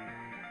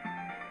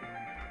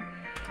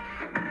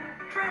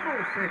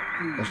 Treble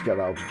 15. Let's get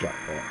that out of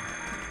jackpot.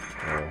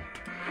 Or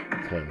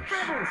close.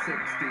 Treble 16.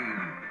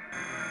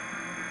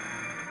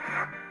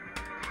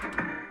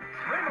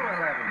 Treble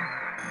 11.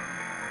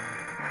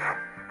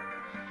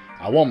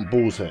 I want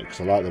balls here because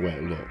I like the way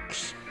it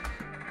looks.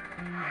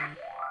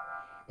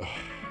 Ugh.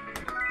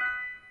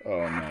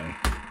 Oh no.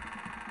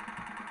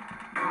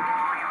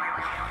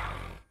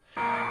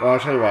 Well, I'll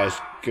tell you what,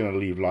 it's going to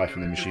leave life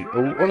in the machine.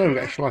 Oh no, we've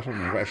got extra life, haven't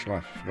we? We've got extra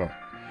life, I forgot.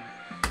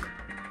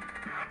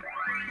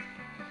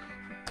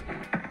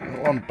 I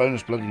want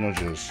bonus bloody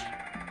nudges.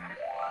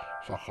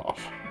 Fuck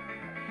off.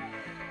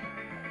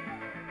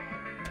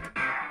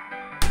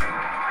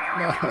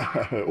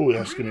 Oh,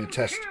 that's going to be a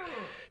test.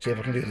 See if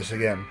I can do this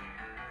again.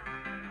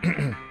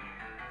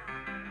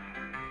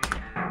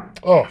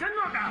 Oh, To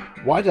knock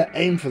out. why did I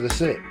aim for the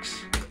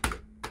 6?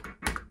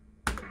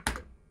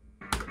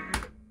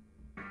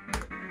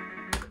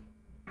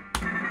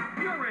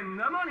 You're in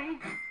the money.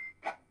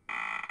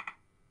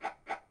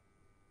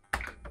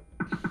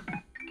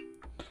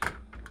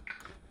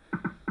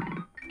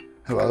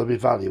 Well, there'll be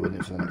value in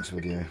it for the next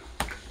video.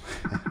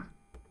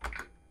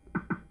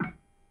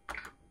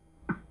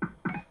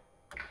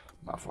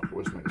 Nah, fuck it,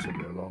 we'll just make this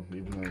video long,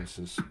 even though this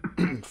is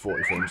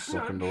 40 frames a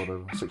second or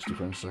whatever, 60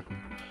 frames a second.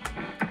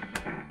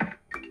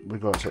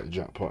 We've got to take the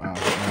jackpot out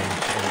of it now,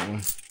 haven't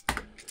we?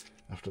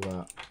 After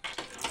that.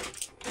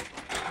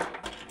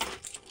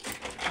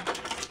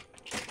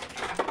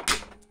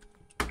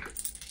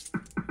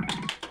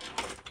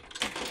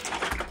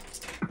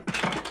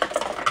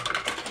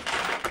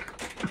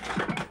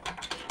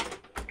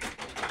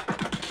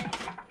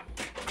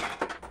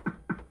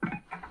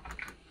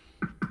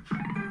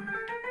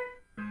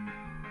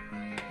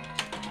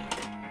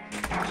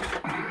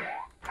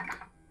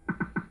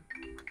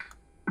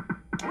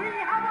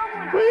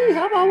 We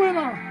have a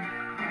winner!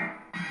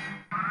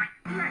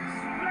 Let's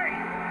play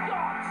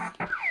dots.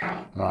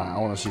 Right, I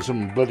want to see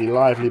some bloody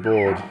lively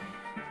board.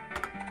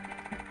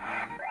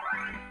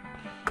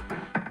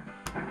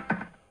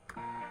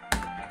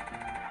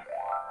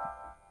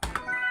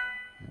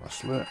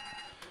 Whistle it.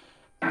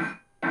 All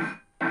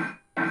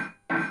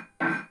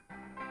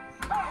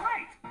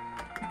right.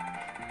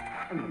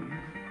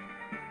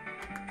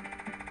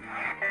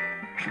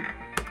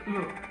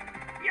 Look.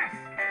 Yes.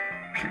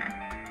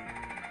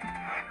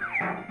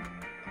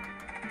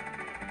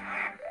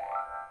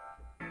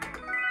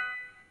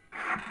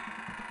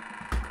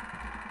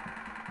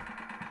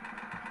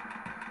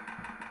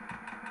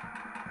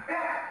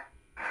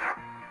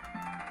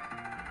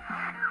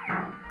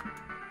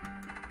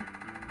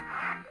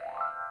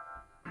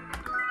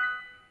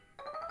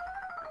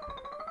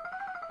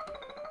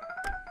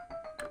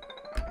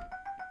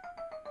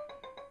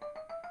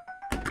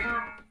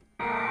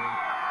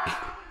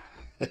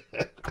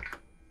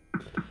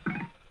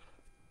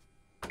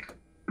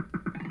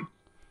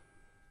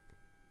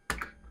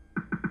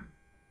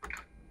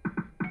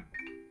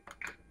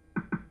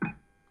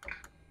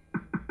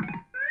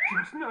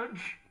 Just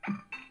nudge.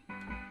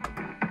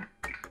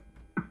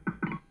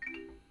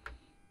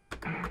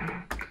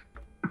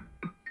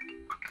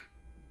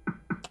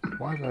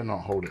 Why did I not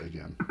hold it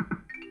again?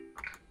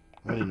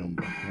 Any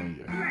number. There you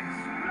go. Let's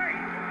play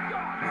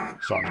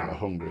dots. Starting to get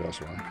hungry,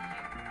 that's why.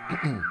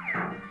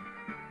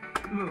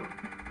 Look.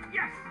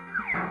 Yes.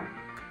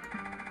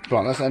 Come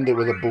on, let's end it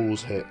with a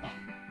Bulls hit.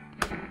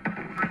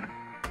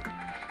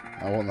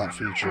 I want that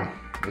feature.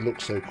 It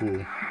looks so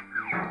cool.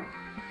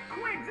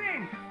 Quid's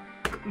in.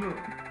 Look.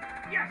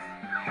 Yes.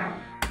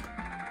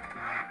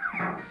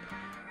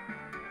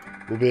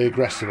 We'll be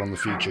aggressive on the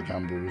feature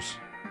gambles.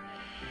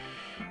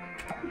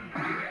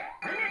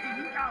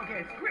 I'll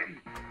get gritty.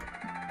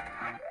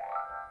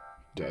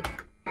 Dead.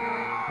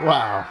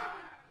 Wow.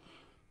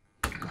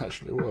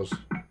 Actually was.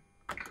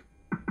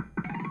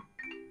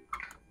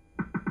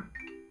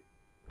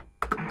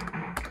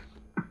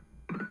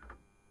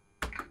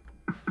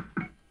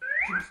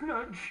 Just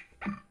nudge.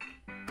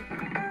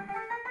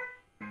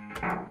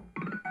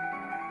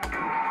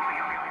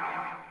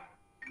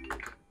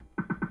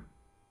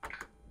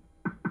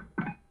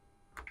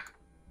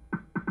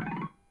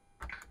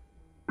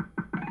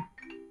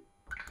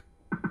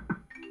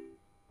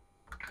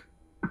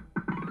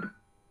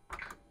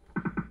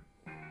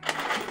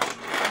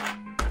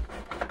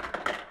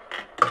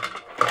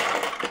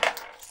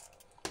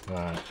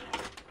 Right.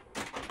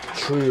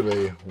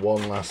 Truly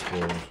one last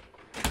board.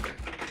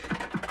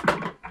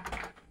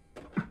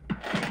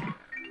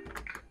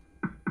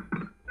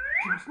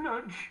 Just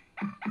nudge.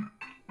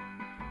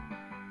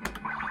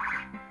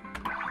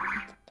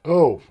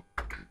 Oh!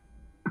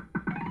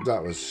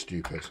 That was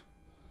stupid.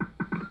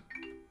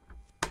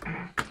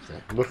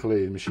 Okay.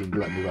 Luckily the machine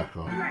let me back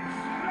on. Let's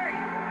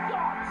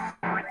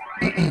play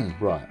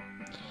dots. Right.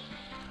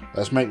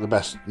 Let's make the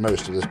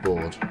most of this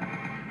board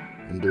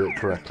and do it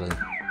correctly.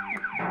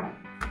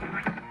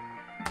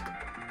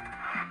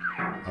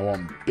 I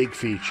want big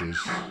features.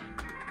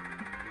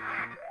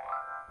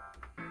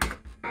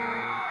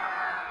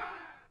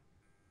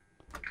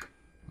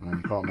 And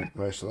you can't make the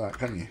most of that,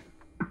 can you?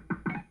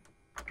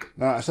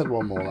 No, I said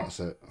one more, that's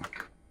it.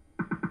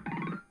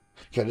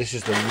 Okay, this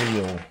is the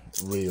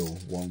real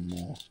one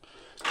more.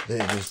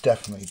 There's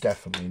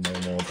definitely no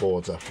more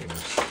boards after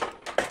this.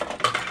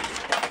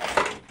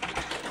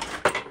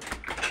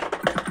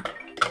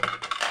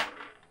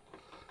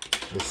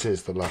 This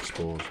is the last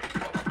board.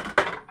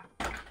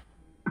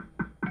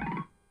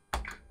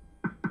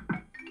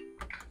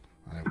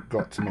 I've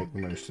got to make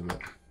the most of it.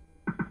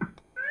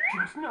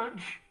 Just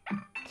nudge.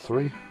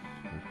 3.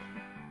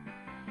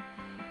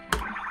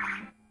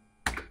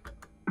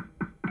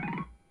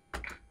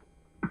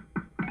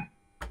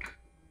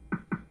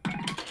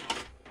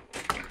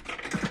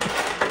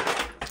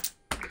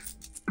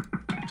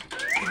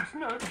 Just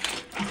nudge.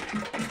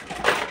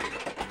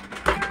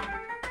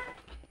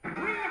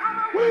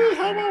 We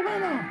have a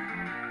winner!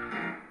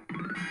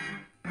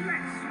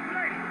 Let's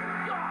play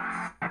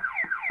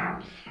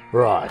dots.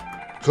 Right,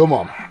 come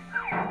on.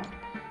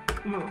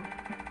 Look.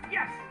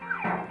 Yes.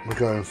 We're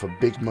going for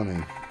big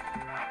money.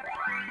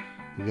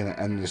 We're going to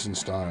end this in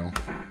style.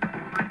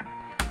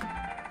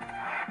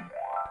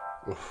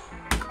 Oof.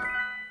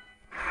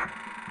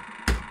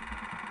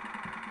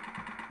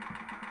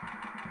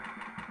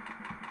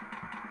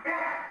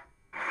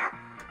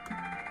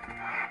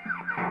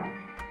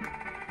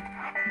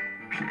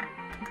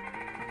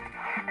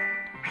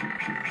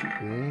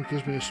 Ooh,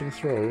 gives me some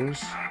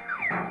throws.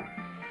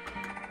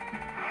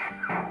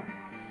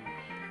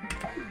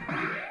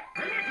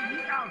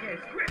 I'll get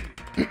gritty.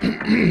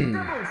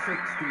 Double 16.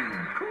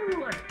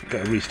 Cool it.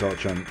 Get a restart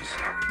chance.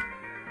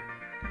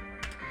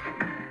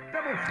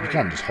 Double I 3.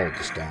 can just hold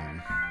this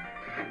down.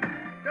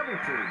 Double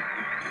 2.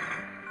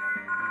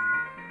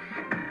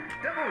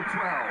 Double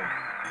 12.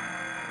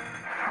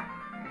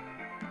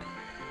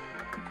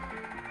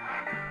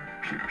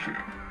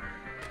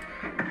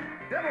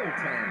 Double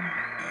 10.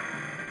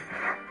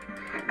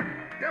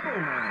 Double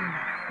 9.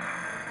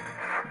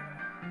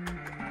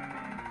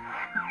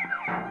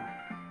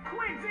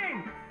 Quid's in.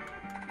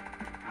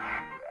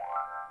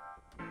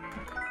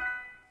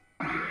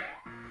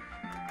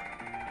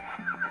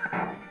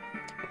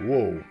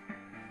 Whoa.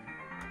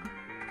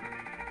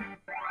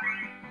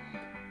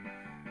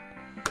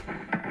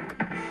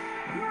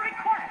 Your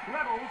request,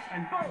 rebels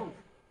and bulls.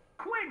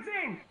 Quid's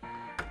in.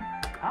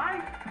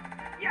 Aye?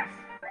 Yes.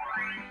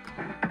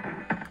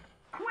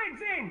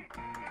 Quid's in.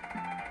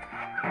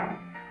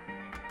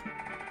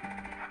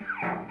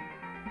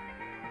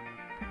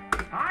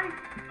 Aye?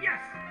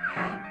 Yes.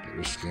 Bit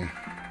risky.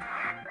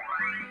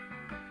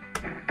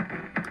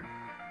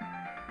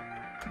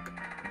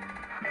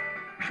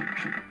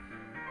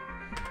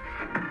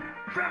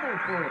 Treble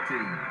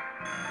 14.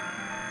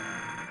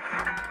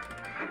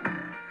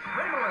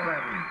 Treble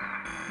 11.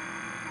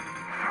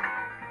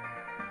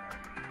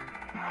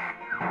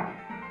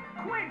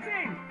 Quids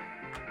in.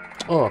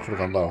 Oh, I could have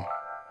gone low.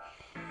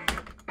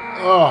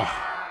 Oh.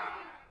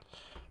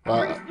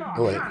 Restart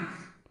Oh wait. chance.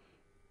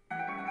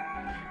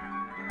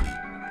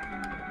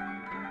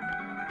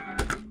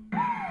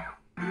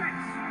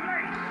 Let's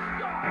play.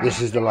 Go. This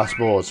is the last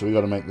board, so we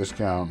got to make this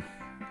count.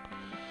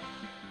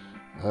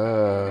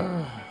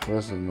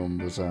 Where's the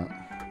numbers at?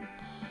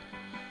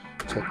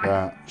 Take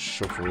that.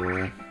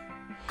 Shuffle.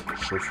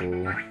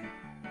 Shuffle.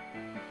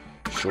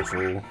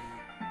 Shuffle.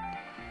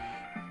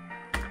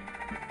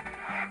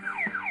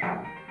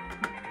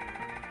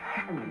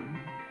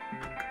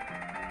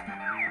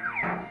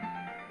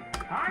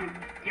 High.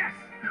 Yes.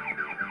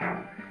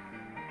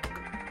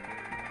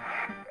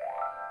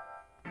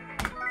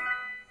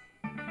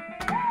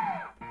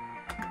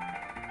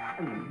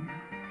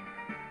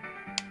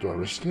 Do I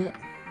risk it?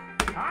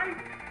 High.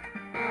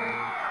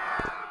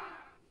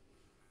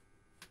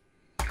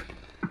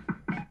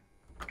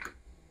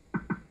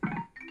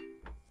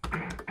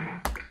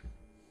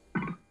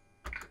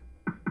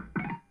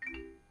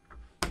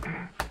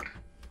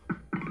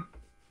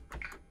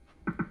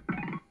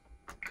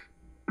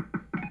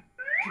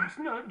 Just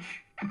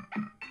nudge.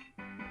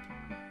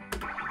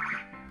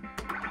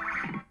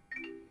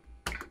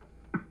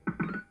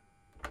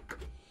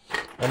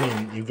 I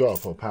mean, you got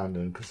to put a pound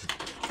in because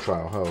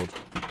trial held.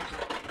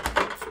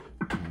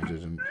 I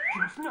didn't.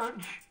 Just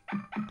nudge.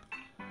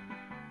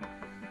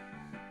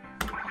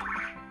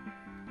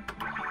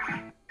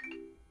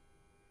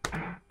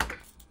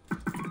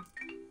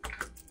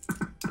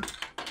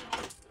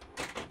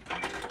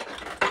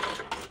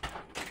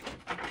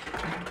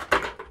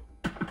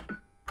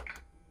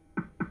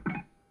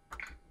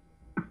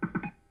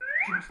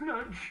 Just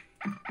nudge.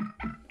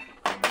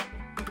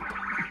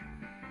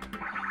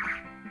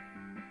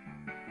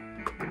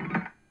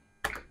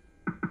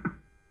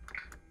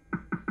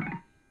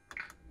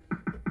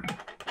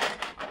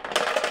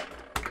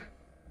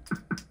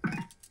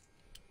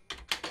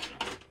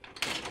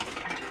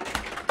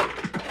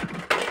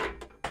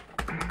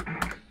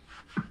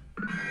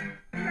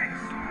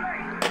 Let's play.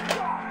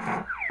 Go.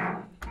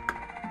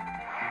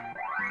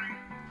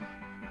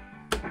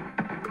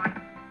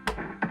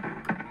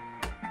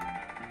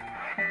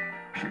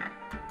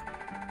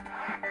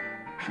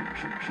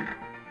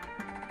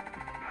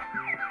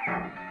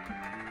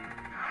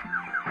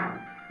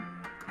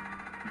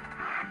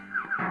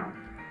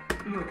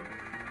 Look.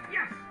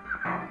 Yes.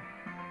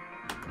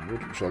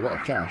 So a lot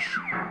of cash.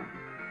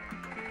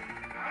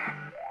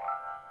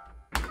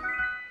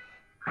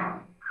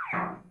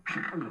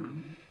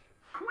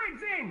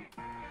 Quids in.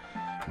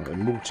 Well, the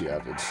multi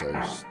added, so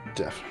it's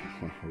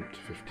definitely up to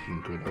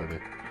 15 quid already.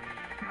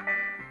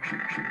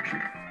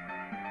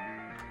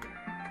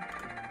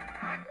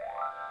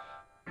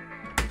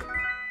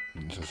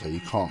 As I say,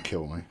 you can't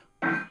kill me.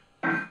 All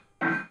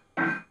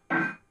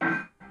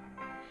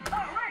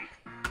right.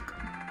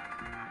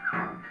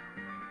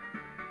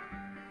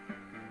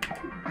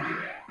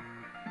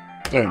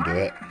 Don't do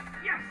it.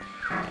 Yes.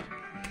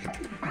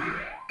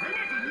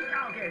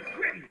 I'll get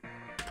ready.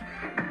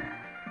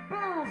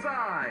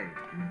 Bullseye.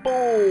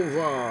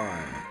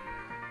 Bullseye!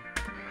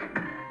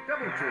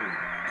 Double 2.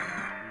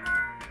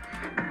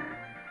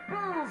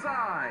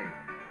 Bullseye.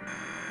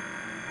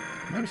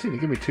 I've never seen it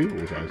give me two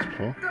bullseyes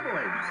before. Double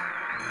 8.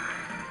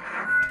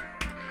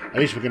 At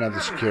least we can have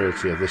the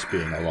security of this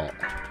being a lot.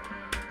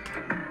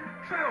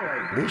 Treble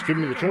 8. Oh, it's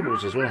giving me the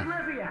troubles as well.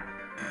 Olivia.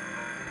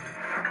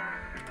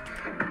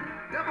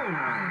 Double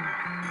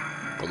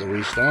 9. Got the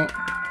restart.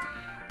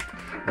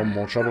 One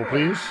more trouble,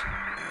 please.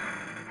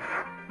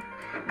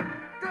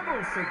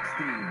 Double 16.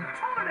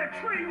 Top of the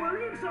tree,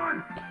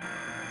 Williamson.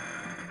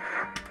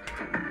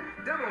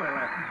 Double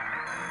 11.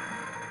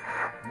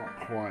 Not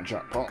quite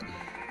jackpot.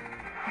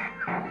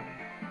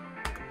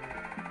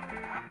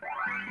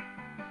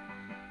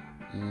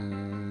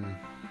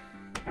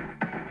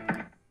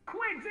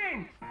 Quids in.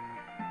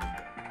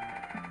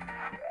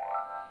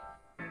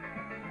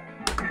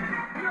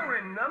 You're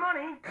in the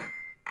money.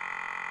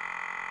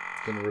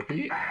 Gonna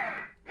repeat?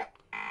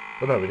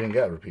 Oh no, we didn't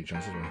get a repeat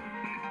chance, did we?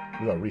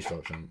 We got a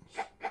restart chance.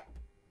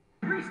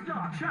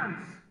 Restart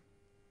chance.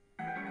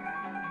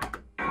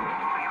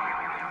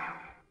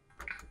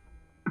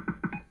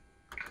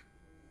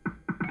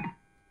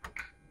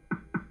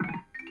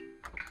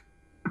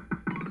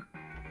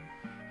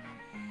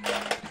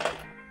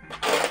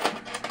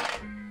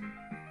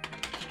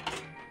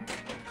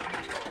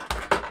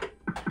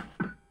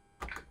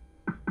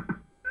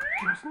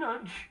 Just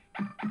nudge.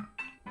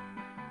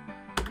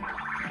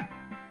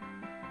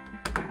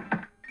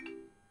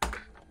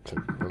 So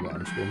we'll let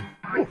him spin.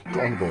 Oh, got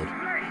on the board.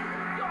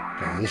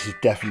 Okay, this is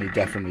definitely the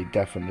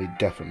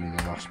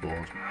last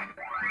board.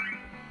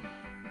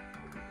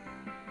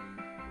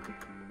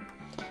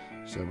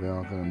 So we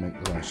are going to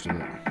make the rest of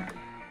it.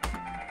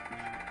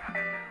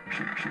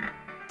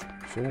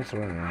 4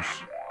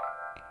 throws.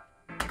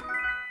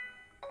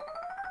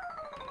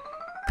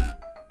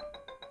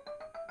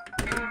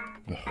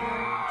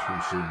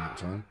 Too soon that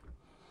time.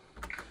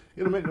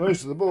 You're gonna make the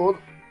most of the board.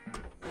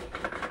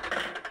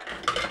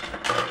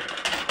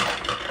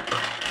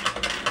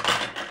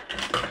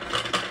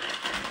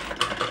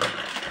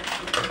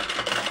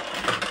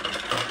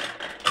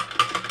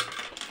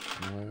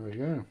 There we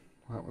go.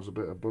 That was a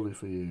bit of bully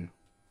for you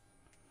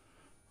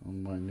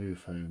on my new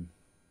phone,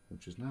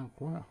 which is now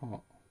quite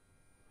hot.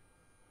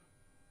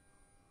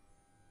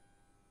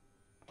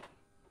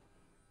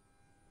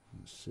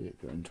 Let's see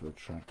it go into a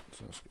track,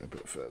 so let's get a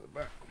bit further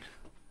back.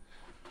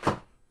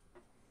 Got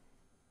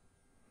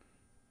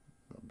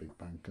a big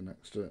banker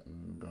next to it,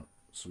 and we've got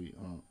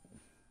Sweetheart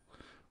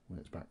when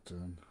it's back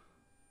turned.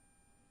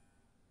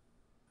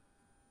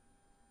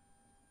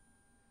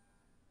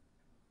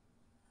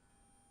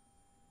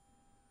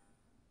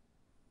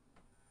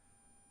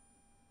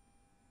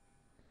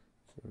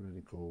 It's a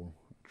really cool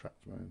track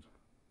mode.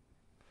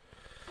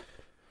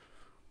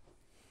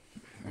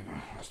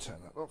 Let's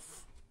turn that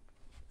off.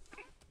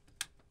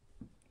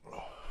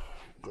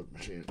 Good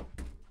machine.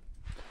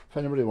 If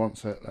anybody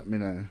wants it, let me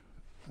know.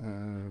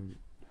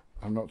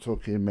 I'm not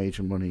talking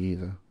major money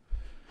either.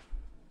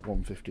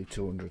 150,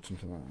 200,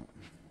 something like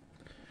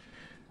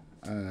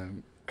that.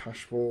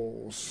 Cash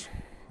Falls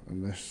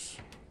and this.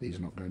 These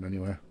are not going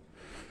anywhere.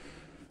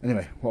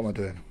 Anyway, what am I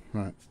doing?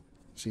 Right.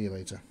 See you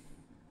later.